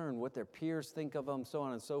concerned what their peers think of them, so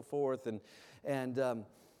on and so forth. And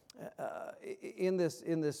in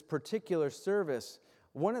this particular service,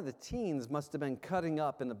 one of the teens must have been cutting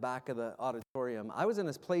up in the back of the auditorium. I was in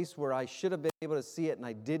this place where I should have been able to see it, and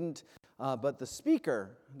I didn't. But the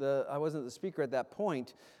speaker, I wasn't the speaker at that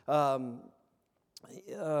point, saw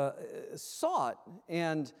it.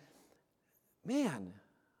 And man,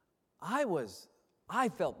 I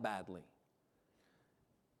felt badly.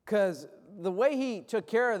 Because the way he took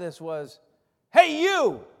care of this was, hey,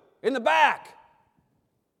 you, in the back.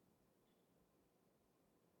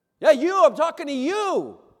 Yeah, you, I'm talking to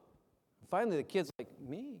you. Finally, the kid's like,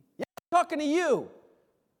 me? Yeah, I'm talking to you.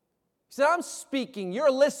 He said, I'm speaking,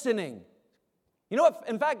 you're listening. You know what?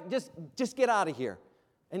 In fact, just get out of here.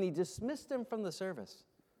 And he dismissed him from the service.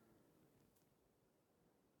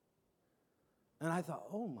 And I thought,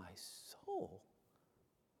 oh my soul.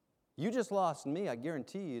 You just lost me. I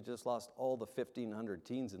guarantee you just lost all the 1,500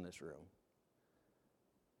 teens in this room.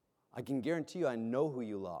 I can guarantee you I know who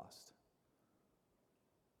you lost.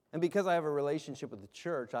 And because I have a relationship with the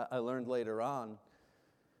church, I learned later on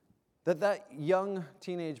that young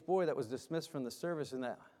teenage boy that was dismissed from the service in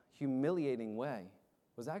that humiliating way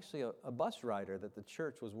was actually a bus rider that the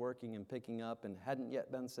church was working and picking up and hadn't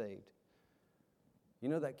yet been saved. You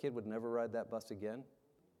know that kid would never ride that bus again?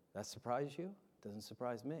 That surprise you? Doesn't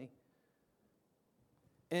surprise me.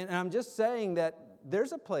 And I'm just saying that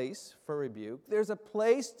there's a place for rebuke. There's a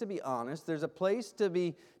place to be honest. There's a place to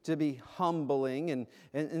be humbling,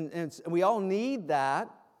 and we all need that.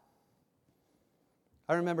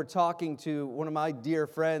 I remember talking to one of my dear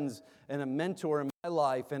friends and a mentor in my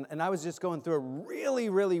life, and I was just going through a really,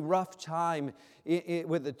 really rough time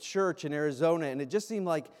with the church in Arizona, and it just seemed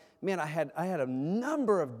like, man, I had a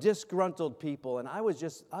number of disgruntled people, and I was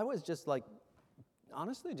just like,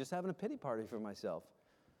 honestly, just having a pity party for myself.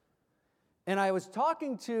 And I was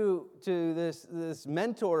talking to this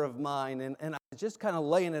mentor of mine, and I was just kind of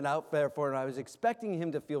laying it out there for him. I was expecting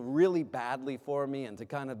him to feel really badly for me and to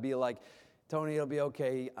kind of be like, Tony, it'll be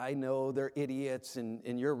okay. I know they're idiots,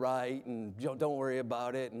 and you're right, and don't worry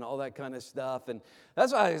about it, and all that kind of stuff. And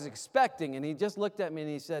that's what I was expecting. And he just looked at me and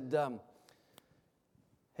he said,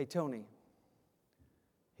 hey, Tony.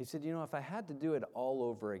 He said, you know, if I had to do it all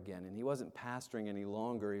over again, and he wasn't pastoring any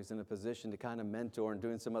longer, he was in a position to kind of mentor and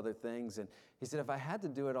doing some other things. And he said, if I had to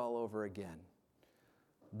do it all over again,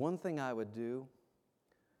 one thing I would do,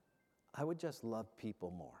 I would just love people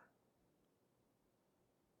more.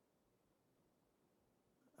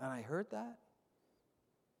 And I heard that.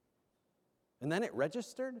 And then it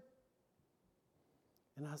registered.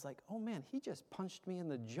 And I was like, oh man, he just punched me in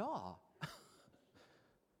the jaw.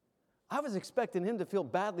 I was expecting him to feel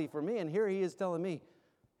badly for me, and here he is telling me,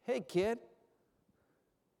 hey kid,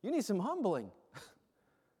 you need some humbling.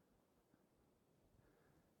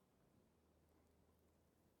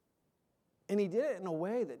 And he did it in a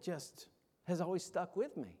way that just has always stuck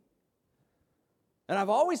with me. And I've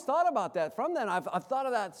always thought about that. From then, I've thought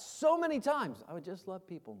of that so many times. I would just love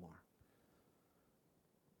people more.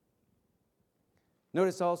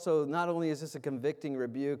 Notice also, not only is this a convicting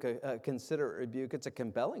rebuke, a considerate rebuke, it's a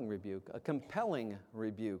compelling rebuke, a compelling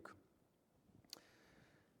rebuke.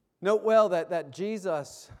 Note well that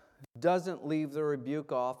Jesus doesn't leave the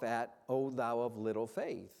rebuke off at, O thou of little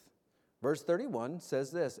faith. Verse 31 says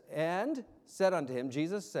this, and said unto him,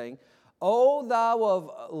 Jesus saying, O thou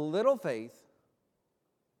of little faith,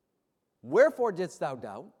 wherefore didst thou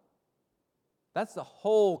doubt? That's the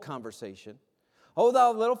whole conversation. O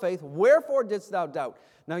thou of little faith, wherefore didst thou doubt?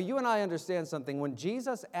 Now you and I understand something. When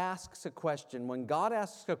Jesus asks a question, when God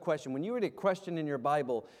asks a question, when you read a question in your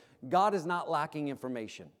Bible, God is not lacking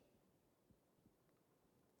information.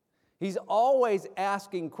 He's always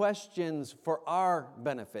asking questions for our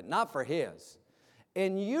benefit, not for His.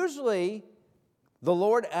 And usually, the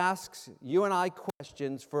Lord asks you and I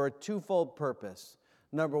questions for a twofold purpose.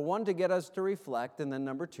 Number one, to get us to reflect, and then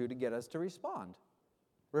number two, to get us to respond.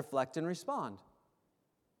 Reflect and respond.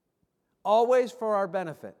 Always for our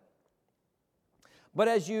benefit. But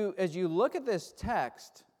as you look at this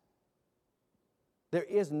text, there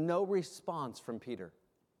is no response from Peter.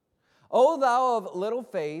 O thou of little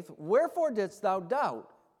faith, wherefore didst thou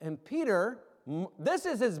doubt? And Peter, this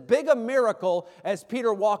is as big a miracle as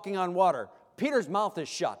Peter walking on water. Peter's mouth is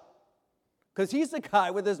shut. Because he's the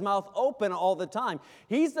guy with his mouth open all the time.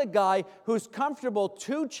 He's the guy who's comfortable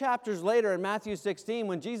 2 chapters later in Matthew 16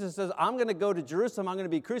 when Jesus says, I'm going to go to Jerusalem, I'm going to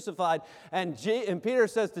be crucified. And Peter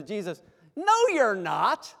says to Jesus, no, you're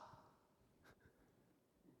not.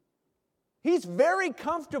 He's very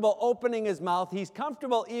comfortable opening his mouth. He's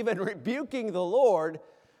comfortable even rebuking the Lord.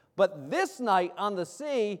 But this night on the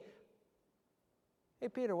sea, hey,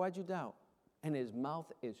 Peter, why'd you doubt? And his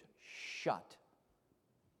mouth is shut.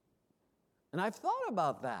 And I've thought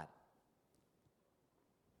about that.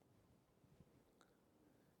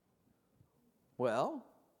 Well,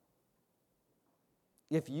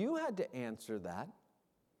 if you had to answer that,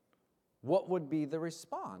 what would be the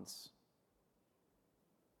response?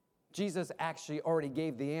 Jesus actually already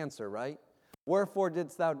gave the answer, right? Wherefore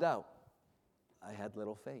didst thou doubt? I had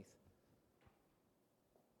little faith.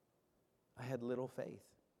 I had little faith.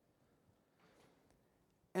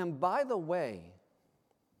 And by the way,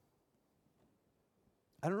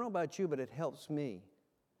 I don't know about you, but it helps me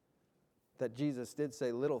that Jesus did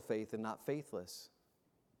say little faith and not faithless.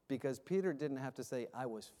 Because Peter didn't have to say, I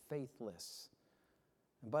was faithless.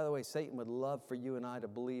 And by the way, Satan would love for you and I to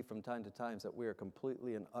believe from time to time that we are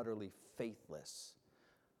completely and utterly faithless.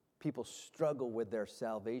 People struggle with their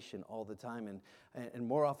salvation all the time. And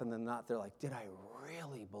more often than not, they're like, did I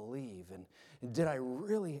really believe? And did I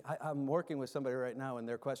really? I'm working with somebody right now, and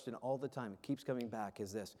their question all the time, it keeps coming back,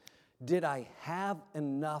 is this: did I have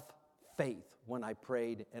enough faith when I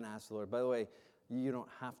prayed and asked the Lord? By the way, you don't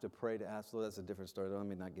have to pray to ask the Lord. That's a different story. Let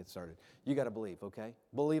me not get started. You got to believe, okay?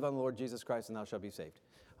 Believe on the Lord Jesus Christ, and thou shalt be saved.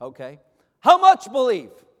 Okay? How much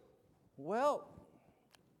believe? Well,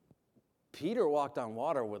 Peter walked on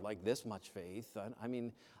water with like this much faith. I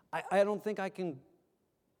mean, I don't think I can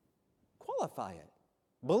qualify it.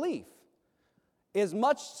 Belief. As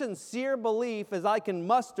much sincere belief as I can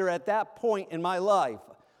muster at that point in my life.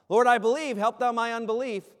 Lord, I believe, help thou my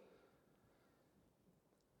unbelief.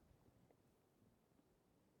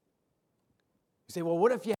 You say, well,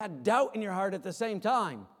 what if you had doubt in your heart at the same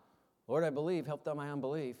time? Lord, I believe, help thou my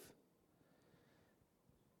unbelief.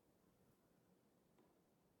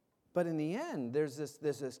 But in the end, there's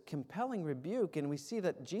this compelling rebuke, and we see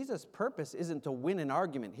that Jesus' purpose isn't to win an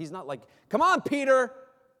argument. He's not like, come on, Peter,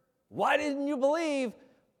 why didn't you believe?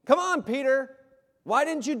 Come on, Peter, why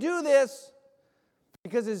didn't you do this?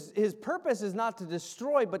 Because his purpose is not to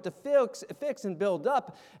destroy, but to fix and build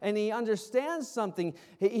up. And he understands something.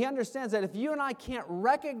 He understands that if you and I can't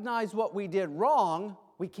recognize what we did wrong,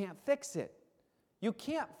 we can't fix it. You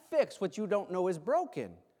can't fix what you don't know is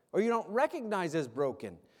broken, or you don't recognize as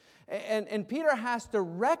broken. And Peter has to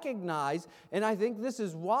recognize, and I think this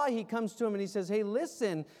is why he comes to him and he says, hey,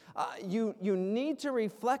 listen, you need to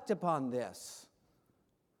reflect upon this.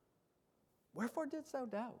 Wherefore didst thou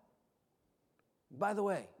doubt? By the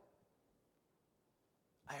way,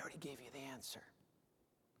 I already gave you the answer.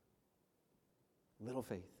 Little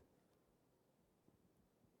faith.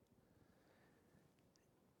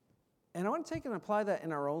 And I want to take and apply that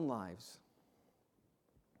in our own lives.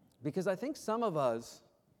 Because I think some of us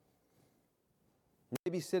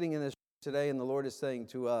may be sitting in this today and the Lord is saying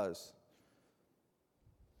to us,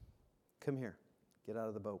 come here, get out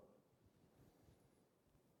of the boat.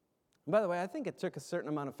 And by the way, I think it took a certain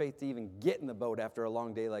amount of faith to even get in the boat after a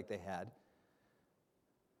long day like they had.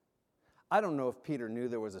 I don't know if Peter knew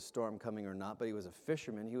there was a storm coming or not, but he was a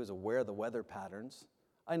fisherman. He was aware of the weather patterns.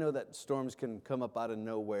 I know that storms can come up out of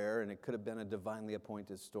nowhere, and it could have been a divinely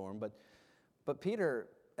appointed storm. But Peter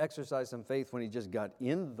exercised some faith when he just got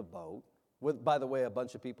in the boat with, by the way, a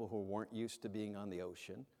bunch of people who weren't used to being on the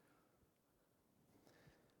ocean.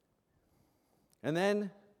 And then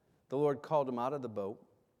the Lord called him out of the boat.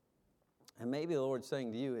 And maybe the Lord's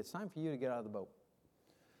saying to you, it's time for you to get out of the boat.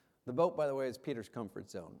 The boat, by the way, is Peter's comfort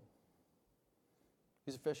zone.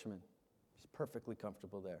 He's a fisherman. He's perfectly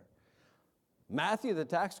comfortable there. Matthew, the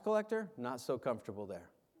tax collector, not so comfortable there.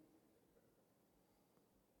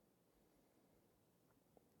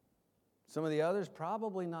 Some of the others,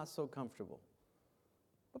 probably not so comfortable.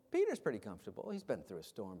 But Peter's pretty comfortable. He's been through a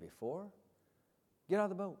storm before. Get out of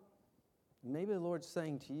the boat. Maybe the Lord's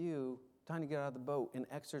saying to you, time to get out of the boat and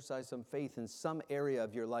exercise some faith in some area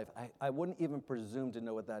of your life. I wouldn't even presume to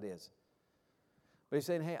know what that is. But he's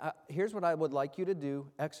saying, hey, here's what I would like you to do.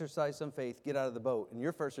 Exercise some faith, get out of the boat. And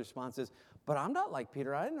your first response is, but I'm not like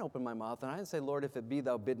Peter. I didn't open my mouth, and I didn't say, Lord, if it be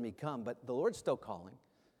thou bid me come. But the Lord's still calling.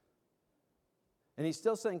 And he's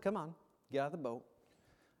still saying, come on, get out of the boat.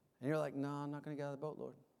 And you're like, no, I'm not going to get out of the boat,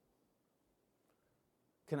 Lord.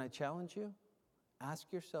 Can I challenge you?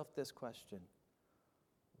 Ask yourself this question.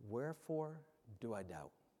 Wherefore do I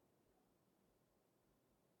doubt?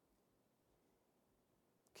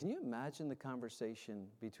 Can you imagine the conversation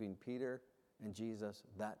between Peter and Jesus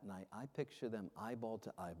that night? I picture them eyeball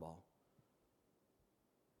to eyeball.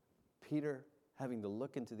 Peter having to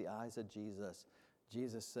look into the eyes of Jesus,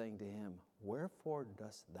 Jesus saying to him, wherefore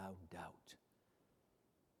dost thou doubt?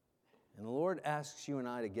 And the Lord asks you and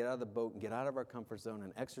I to get out of the boat and get out of our comfort zone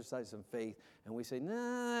and exercise some faith. And we say,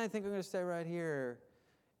 nah, I think I'm going to stay right here.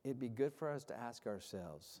 It'd be good for us to ask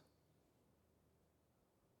ourselves,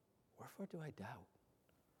 wherefore do I doubt?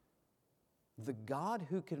 The God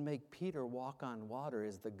who can make Peter walk on water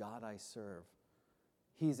is the God I serve.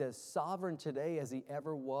 He's as sovereign today as he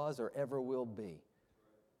ever was or ever will be.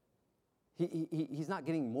 He's not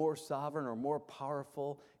getting more sovereign or more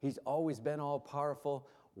powerful. He's always been all powerful.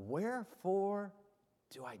 Wherefore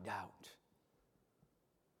do I doubt?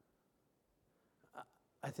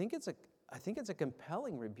 I think it's a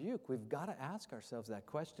compelling rebuke. We've got to ask ourselves that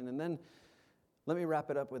question. And then Let me wrap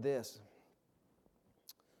it up with this.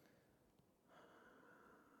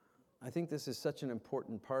 I think this is such an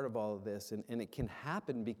important part of all of this, and it can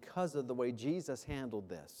happen because of the way Jesus handled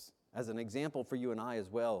this, as an example for you and I as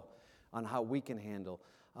well, on how we can handle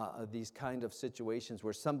these kind of situations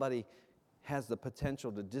where somebody has the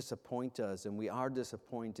potential to disappoint us, and we are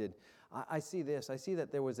disappointed. I see this. I see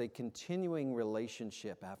that there was a continuing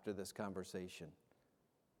relationship after this conversation.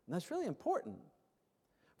 And that's really important.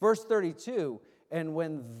 Verse 32, and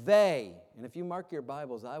when they, and if you mark your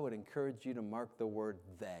Bibles, I would encourage you to mark the word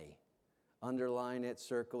they. Underline it,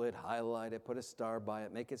 circle it, highlight it, put a star by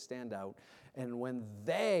it, make it stand out. And when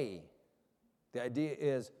they, the idea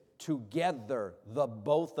is together, the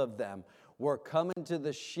both of them, were coming to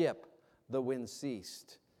the ship, the wind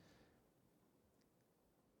ceased.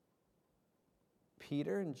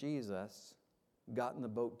 Peter and Jesus got in the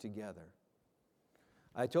boat together.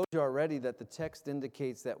 I told you already that the text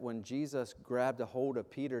indicates that when Jesus grabbed a hold of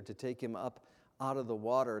Peter to take him up out of the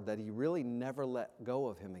water, that he really never let go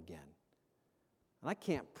of him again. And I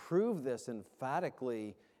can't prove this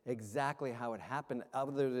emphatically exactly how it happened,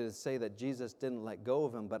 other than to say that Jesus didn't let go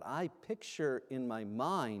of him, but I picture in my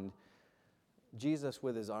mind Jesus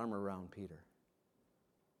with his arm around Peter,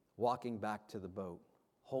 walking back to the boat,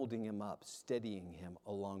 holding him up, steadying him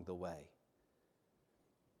along the way.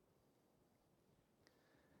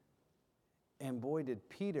 And boy, did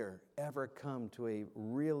Peter ever come to a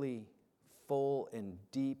really full and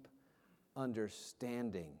deep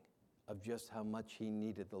understanding of just how much he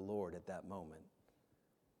needed the Lord at that moment.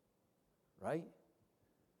 Right?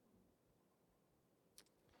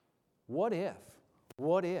 What if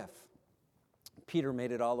Peter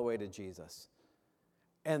made it all the way to Jesus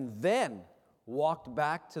and then walked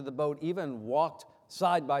back to the boat, even walked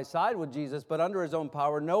side by side with Jesus, but under his own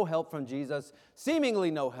power, no help from Jesus,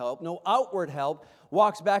 seemingly no help, no outward help,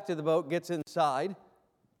 walks back to the boat, gets inside?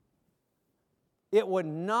 It would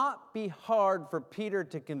not be hard for Peter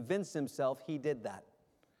to convince himself he did that.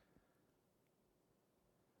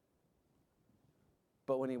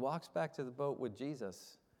 But when he walks back to the boat with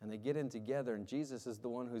Jesus, and they get in together, and Jesus is the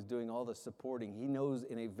one who's doing all the supporting, he knows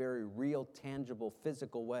in a very real, tangible,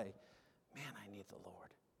 physical way, man, I need the Lord.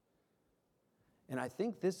 And I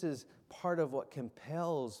think this is part of what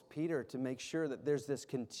compels Peter to make sure that there's this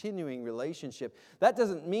continuing relationship. That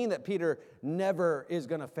doesn't mean that Peter never is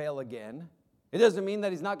going to fail again. It doesn't mean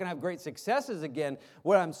that he's not going to have great successes again.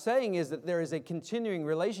 What I'm saying is that there is a continuing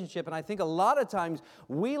relationship, and I think a lot of times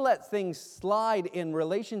we let things slide in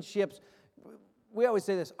relationships. We always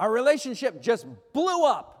say this, our relationship just blew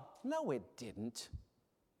up. No, it didn't.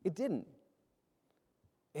 It didn't.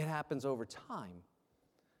 It happens over time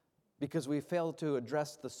because we fail to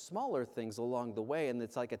address the smaller things along the way, and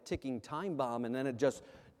it's like a ticking time bomb, and then it just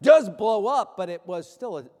does blow up, but it was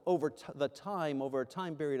still over a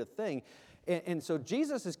time period of thing. And so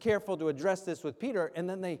Jesus is careful to address this with Peter, and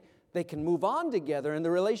then they can move on together, and the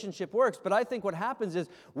relationship works. But I think what happens is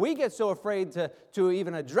we get so afraid to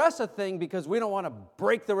even address a thing because we don't want to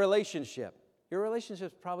break the relationship. Your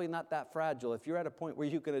relationship's probably not that fragile. If you're at a point where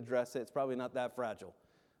you can address it, it's probably not that fragile.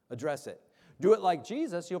 Address it. Do it like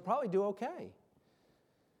Jesus, you'll probably do okay.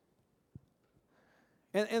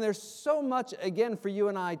 And there's so much, again, for you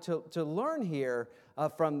and I to learn here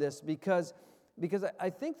from this because I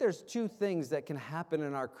think there's two things that can happen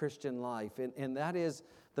in our Christian life. And that is,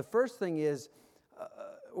 the first thing is,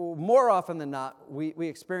 more often than not, we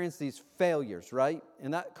experience these failures, right?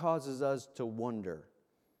 And that causes us to wonder.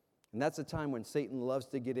 And that's a time when Satan loves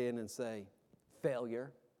to get in and say,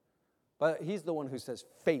 failure. But he's the one who says,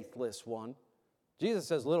 faithless one. Jesus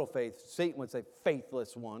says little faith. Satan would say,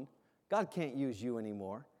 faithless one. God can't use you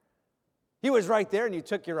anymore. He was right there and you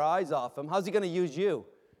took your eyes off him. How's he going to use you?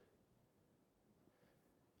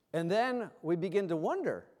 And then we begin to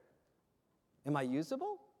wonder, am I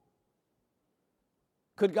usable?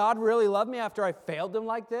 Could God really love me after I failed him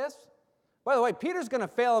like this? By the way, Peter's going to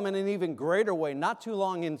fail him in an even greater way, not too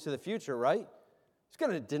long into the future, right? He's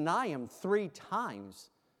going to deny him 3 times.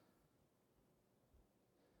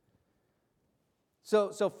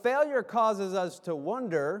 So failure causes us to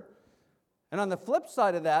wonder. And on the flip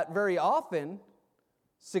side of that, very often,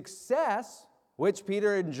 success, which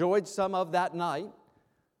Peter enjoyed some of that night,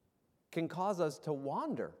 can cause us to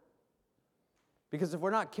wander. Because if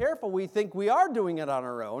we're not careful, we think we are doing it on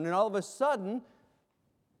our own, and all of a sudden,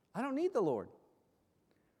 I don't need the Lord.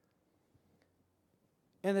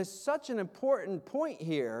 And it's such an important point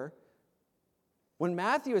here when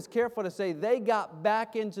Matthew is careful to say they got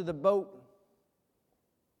back into the boat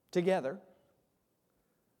together.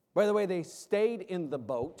 By the way, they stayed in the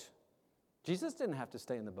boat. Jesus didn't have to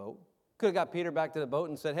stay in the boat. Could have got Peter back to the boat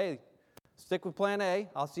and said, hey, stick with plan A.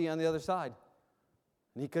 I'll see you on the other side.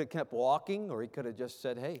 And he could have kept walking, or he could have just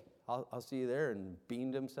said, hey, I'll see you there, and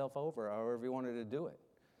beamed himself over, however he wanted to do it.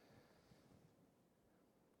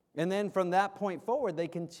 And then from that point forward, they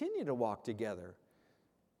continue to walk together.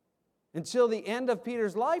 Until the end of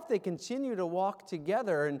Peter's life, they continue to walk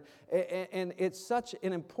together. And it's such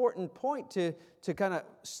an important point to kind of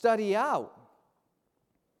study out.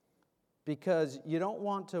 Because you don't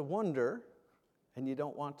want to wonder, and you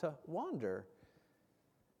don't want to wander.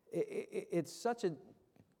 It's such a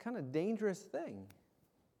kind of dangerous thing.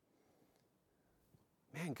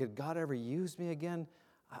 Man, could God ever use me again?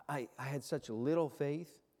 I had such little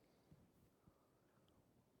faith.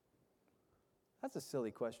 That's a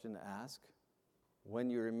silly question to ask when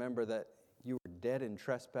you remember that you were dead in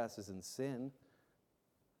trespasses and sin,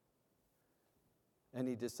 and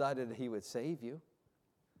He decided He would save you.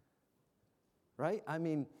 Right? I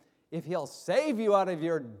mean, if He'll save you out of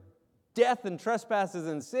your death and trespasses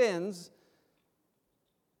and sins,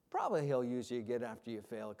 probably He'll use you again after you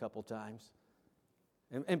fail a couple times.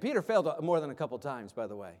 And Peter failed more than a couple times, by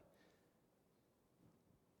the way.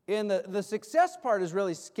 And the success part is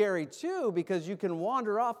really scary too, because you can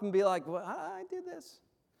wander off and be like, well, I did this.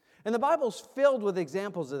 And the Bible's filled with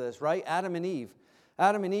examples of this, right? Adam and Eve.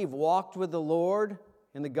 Adam and Eve walked with the Lord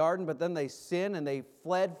in the garden, but then they sinned and they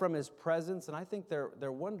fled from His presence. And I think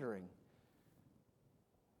they're wondering,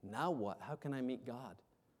 now what? How can I meet God?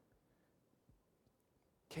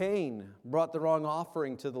 Cain brought the wrong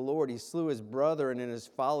offering to the Lord. He slew his brother, and in his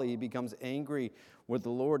folly he becomes angry with the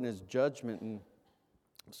Lord in His judgment. And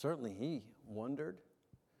certainly he wondered.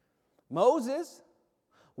 Moses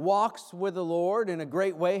walks with the Lord in a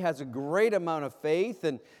great way, has a great amount of faith,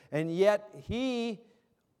 and yet he,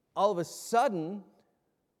 all of a sudden,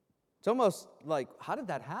 it's almost like, how did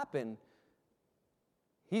that happen?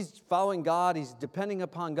 He's following God, he's depending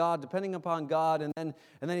upon God, and then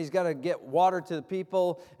he's got to get water to the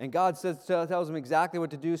people, and God tells him exactly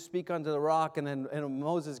what to do, speak unto the rock, and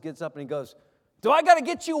Moses gets up and he goes, do I got to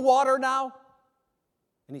get you water now?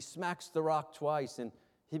 And he smacks the rock twice, and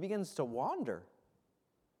he begins to wander,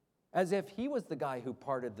 as if he was the guy who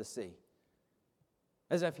parted the sea,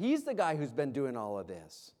 as if he's the guy who's been doing all of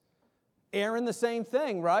this. Aaron, the same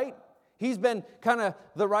thing, right? He's been kind of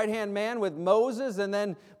the right-hand man with Moses, and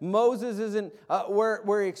then Moses isn't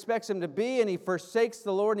where he expects him to be, and he forsakes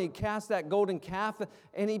the Lord, and he casts that golden calf,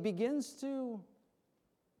 and he begins to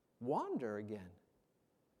wander again.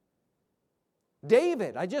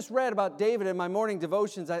 David, I just read about David in my morning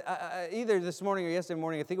devotions, either this morning or yesterday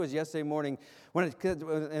morning. I think it was yesterday morning, when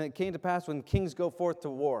it came to pass when kings go forth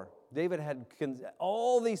to war. David had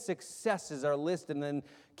all these successes are listed, and then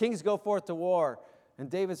kings go forth to war. And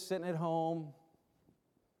David's sitting at home,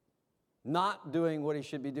 not doing what he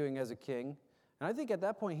should be doing as a king. And I think at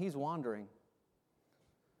that point he's wandering.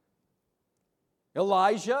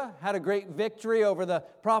 Elijah had a great victory over the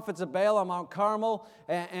prophets of Baal on Mount Carmel,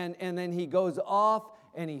 and then he goes off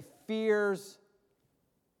and he fears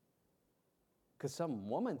because some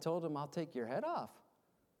woman told him, I'll take your head off.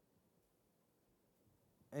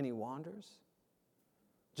 And he wanders.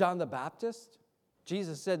 John the Baptist,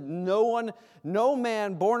 Jesus said, no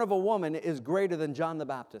man born of a woman is greater than John the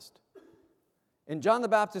Baptist. And John the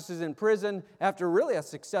Baptist is in prison after really a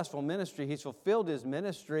successful ministry. He's fulfilled his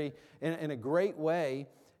ministry in a great way.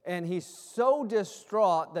 And he's so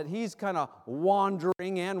distraught that he's kind of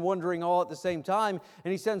wandering and wondering all at the same time.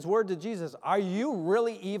 And he sends word to Jesus, are you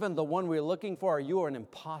really even the one we're looking for? Or are you an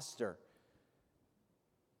imposter?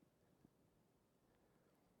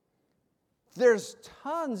 There's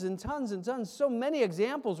tons and tons and tons, so many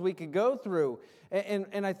examples we could go through.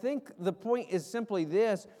 And I think the point is simply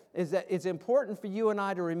this, is that it's important for you and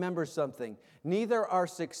I to remember something. Neither our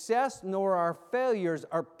success nor our failures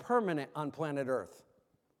are permanent on planet Earth.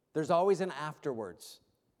 There's always an afterwards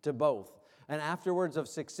to both. An afterwards of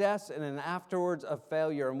success and an afterwards of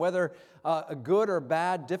failure. And whether good or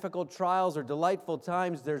bad, difficult trials or delightful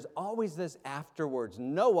times, there's always this afterwards.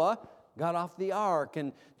 Noah got off the ark,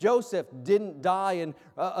 and Joseph didn't die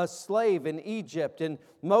a slave in Egypt, and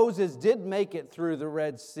Moses did make it through the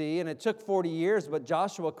Red Sea, and it took 40 years, but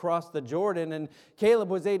Joshua crossed the Jordan, and Caleb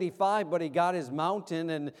was 85, but he got his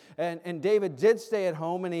mountain, and David did stay at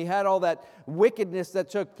home, and he had all that wickedness that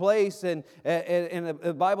took place, and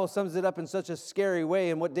the Bible sums it up in such a scary way,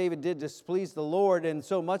 and what David did displeased the Lord, and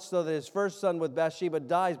so much so that his first son with Bathsheba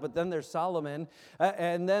dies, but then there's Solomon,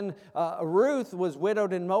 and then Ruth was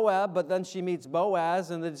widowed in Moab, but then she meets Boaz,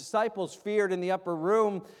 and the disciples feared in the upper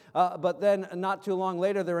room, but then not too long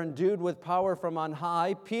later, they're endued with power from on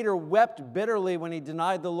high. Peter wept bitterly when he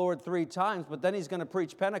denied the Lord 3 times, but then he's going to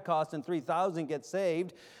preach Pentecost, and 3,000 get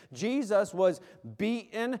saved. Jesus was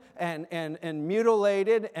beaten and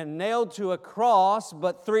mutilated and nailed to a cross,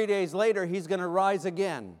 but 3 days later, he's going to rise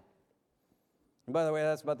again. And by the way,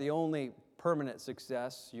 that's about the only permanent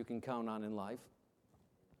success you can count on in life.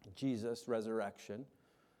 Jesus' resurrection.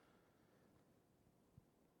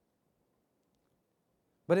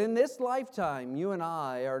 But in this lifetime, you and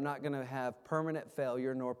I are not going to have permanent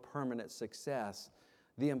failure nor permanent success.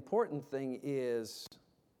 The important thing is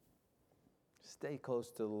stay close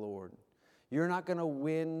to the Lord. You're not going to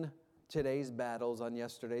win today's battles on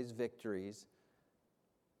yesterday's victories.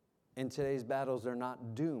 And today's battles are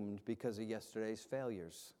not doomed because of yesterday's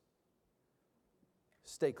failures.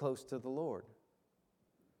 Stay close to the Lord.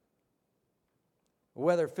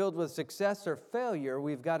 Whether filled with success or failure,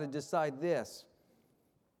 we've got to decide this.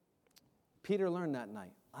 Peter learned that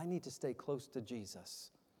night, I need to stay close to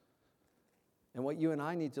Jesus. And what you and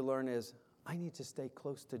I need to learn is, I need to stay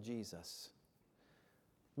close to Jesus.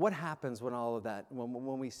 What happens when all of that,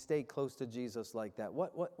 when we stay close to Jesus like that?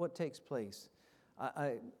 What takes place?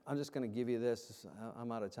 I'm just going to give you this.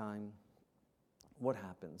 I'm out of time. What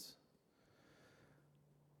happens?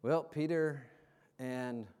 Well, Peter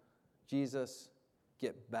and Jesus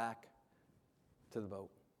get back to the boat.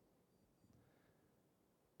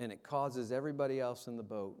 And it causes everybody else in the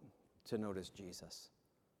boat to notice Jesus.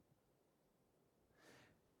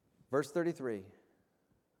 Verse 33,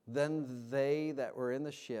 then they that were in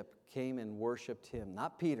the ship came and worshiped him,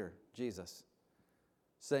 not Peter, Jesus,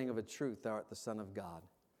 saying, of a truth, thou art the Son of God.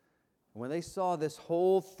 And when they saw this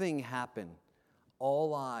whole thing happen,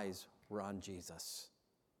 all eyes were on Jesus.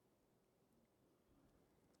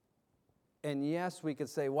 And yes, we could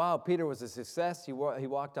say, wow, Peter was a success. He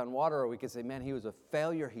walked on water. Or we could say, man, he was a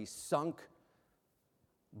failure. He sunk.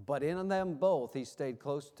 But in them both, he stayed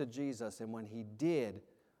close to Jesus. And when he did,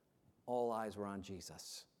 all eyes were on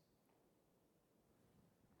Jesus.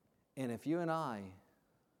 And if you and I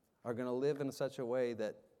are going to live in such a way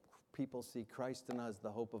that people see Christ in us, the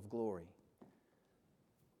hope of glory,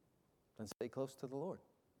 then stay close to the Lord.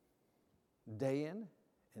 Day in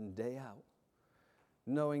and day out.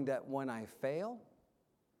 Knowing that when I fail,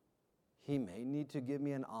 he may need to give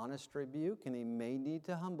me an honest rebuke and he may need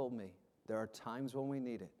to humble me. There are times when we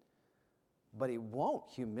need it. But he won't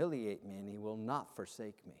humiliate me and he will not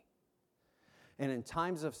forsake me. And in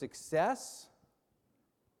times of success,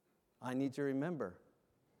 I need to remember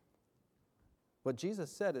what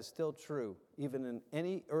Jesus said is still true, even in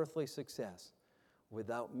any earthly success.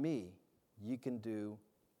 Without me, you can do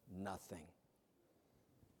nothing.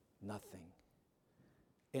 Nothing.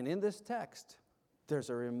 And in this text, there's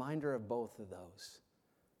a reminder of both of those.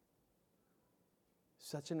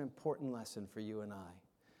 Such an important lesson for you and I,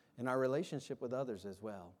 and our relationship with others as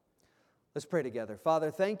well. Let's pray together.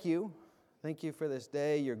 Father, thank you. Thank you for this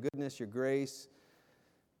day, your goodness, your grace.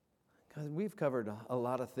 God, we've covered a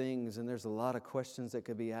lot of things, and there's a lot of questions that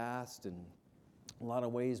could be asked, and a lot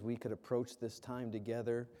of ways we could approach this time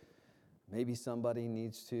together. Maybe somebody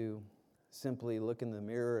needs to simply look in the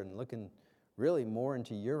mirror and look in really more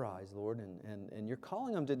into your eyes, Lord, and you're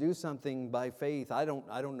calling them to do something by faith. I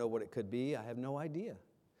don't know what it could be. I have no idea.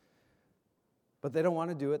 But they don't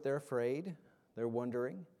want to do it. They're afraid. They're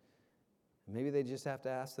wondering. Maybe they just have to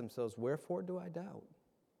ask themselves, wherefore do I doubt?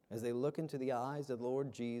 As they look into the eyes of the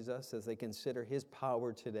Lord Jesus, as they consider his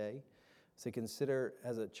power today, as they consider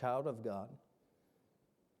as a child of God.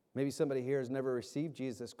 Maybe somebody here has never received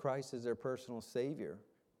Jesus Christ as their personal Savior.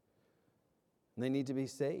 And they need to be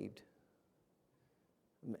saved.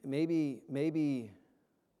 Maybe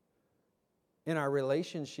in our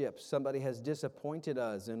relationships, somebody has disappointed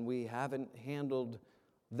us and we haven't handled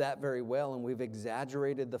that very well and we've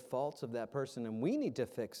exaggerated the faults of that person and we need to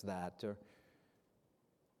fix that. Or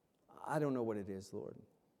I don't know what it is, Lord.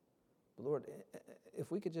 But Lord,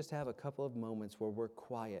 if we could just have a couple of moments where we're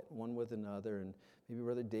quiet, one with another, and maybe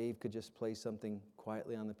Brother Dave could just play something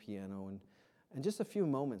quietly on the piano, and just a few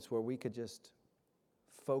moments where we could just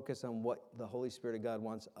focus on what the Holy Spirit of God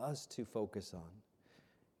wants us to focus on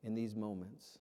in these moments.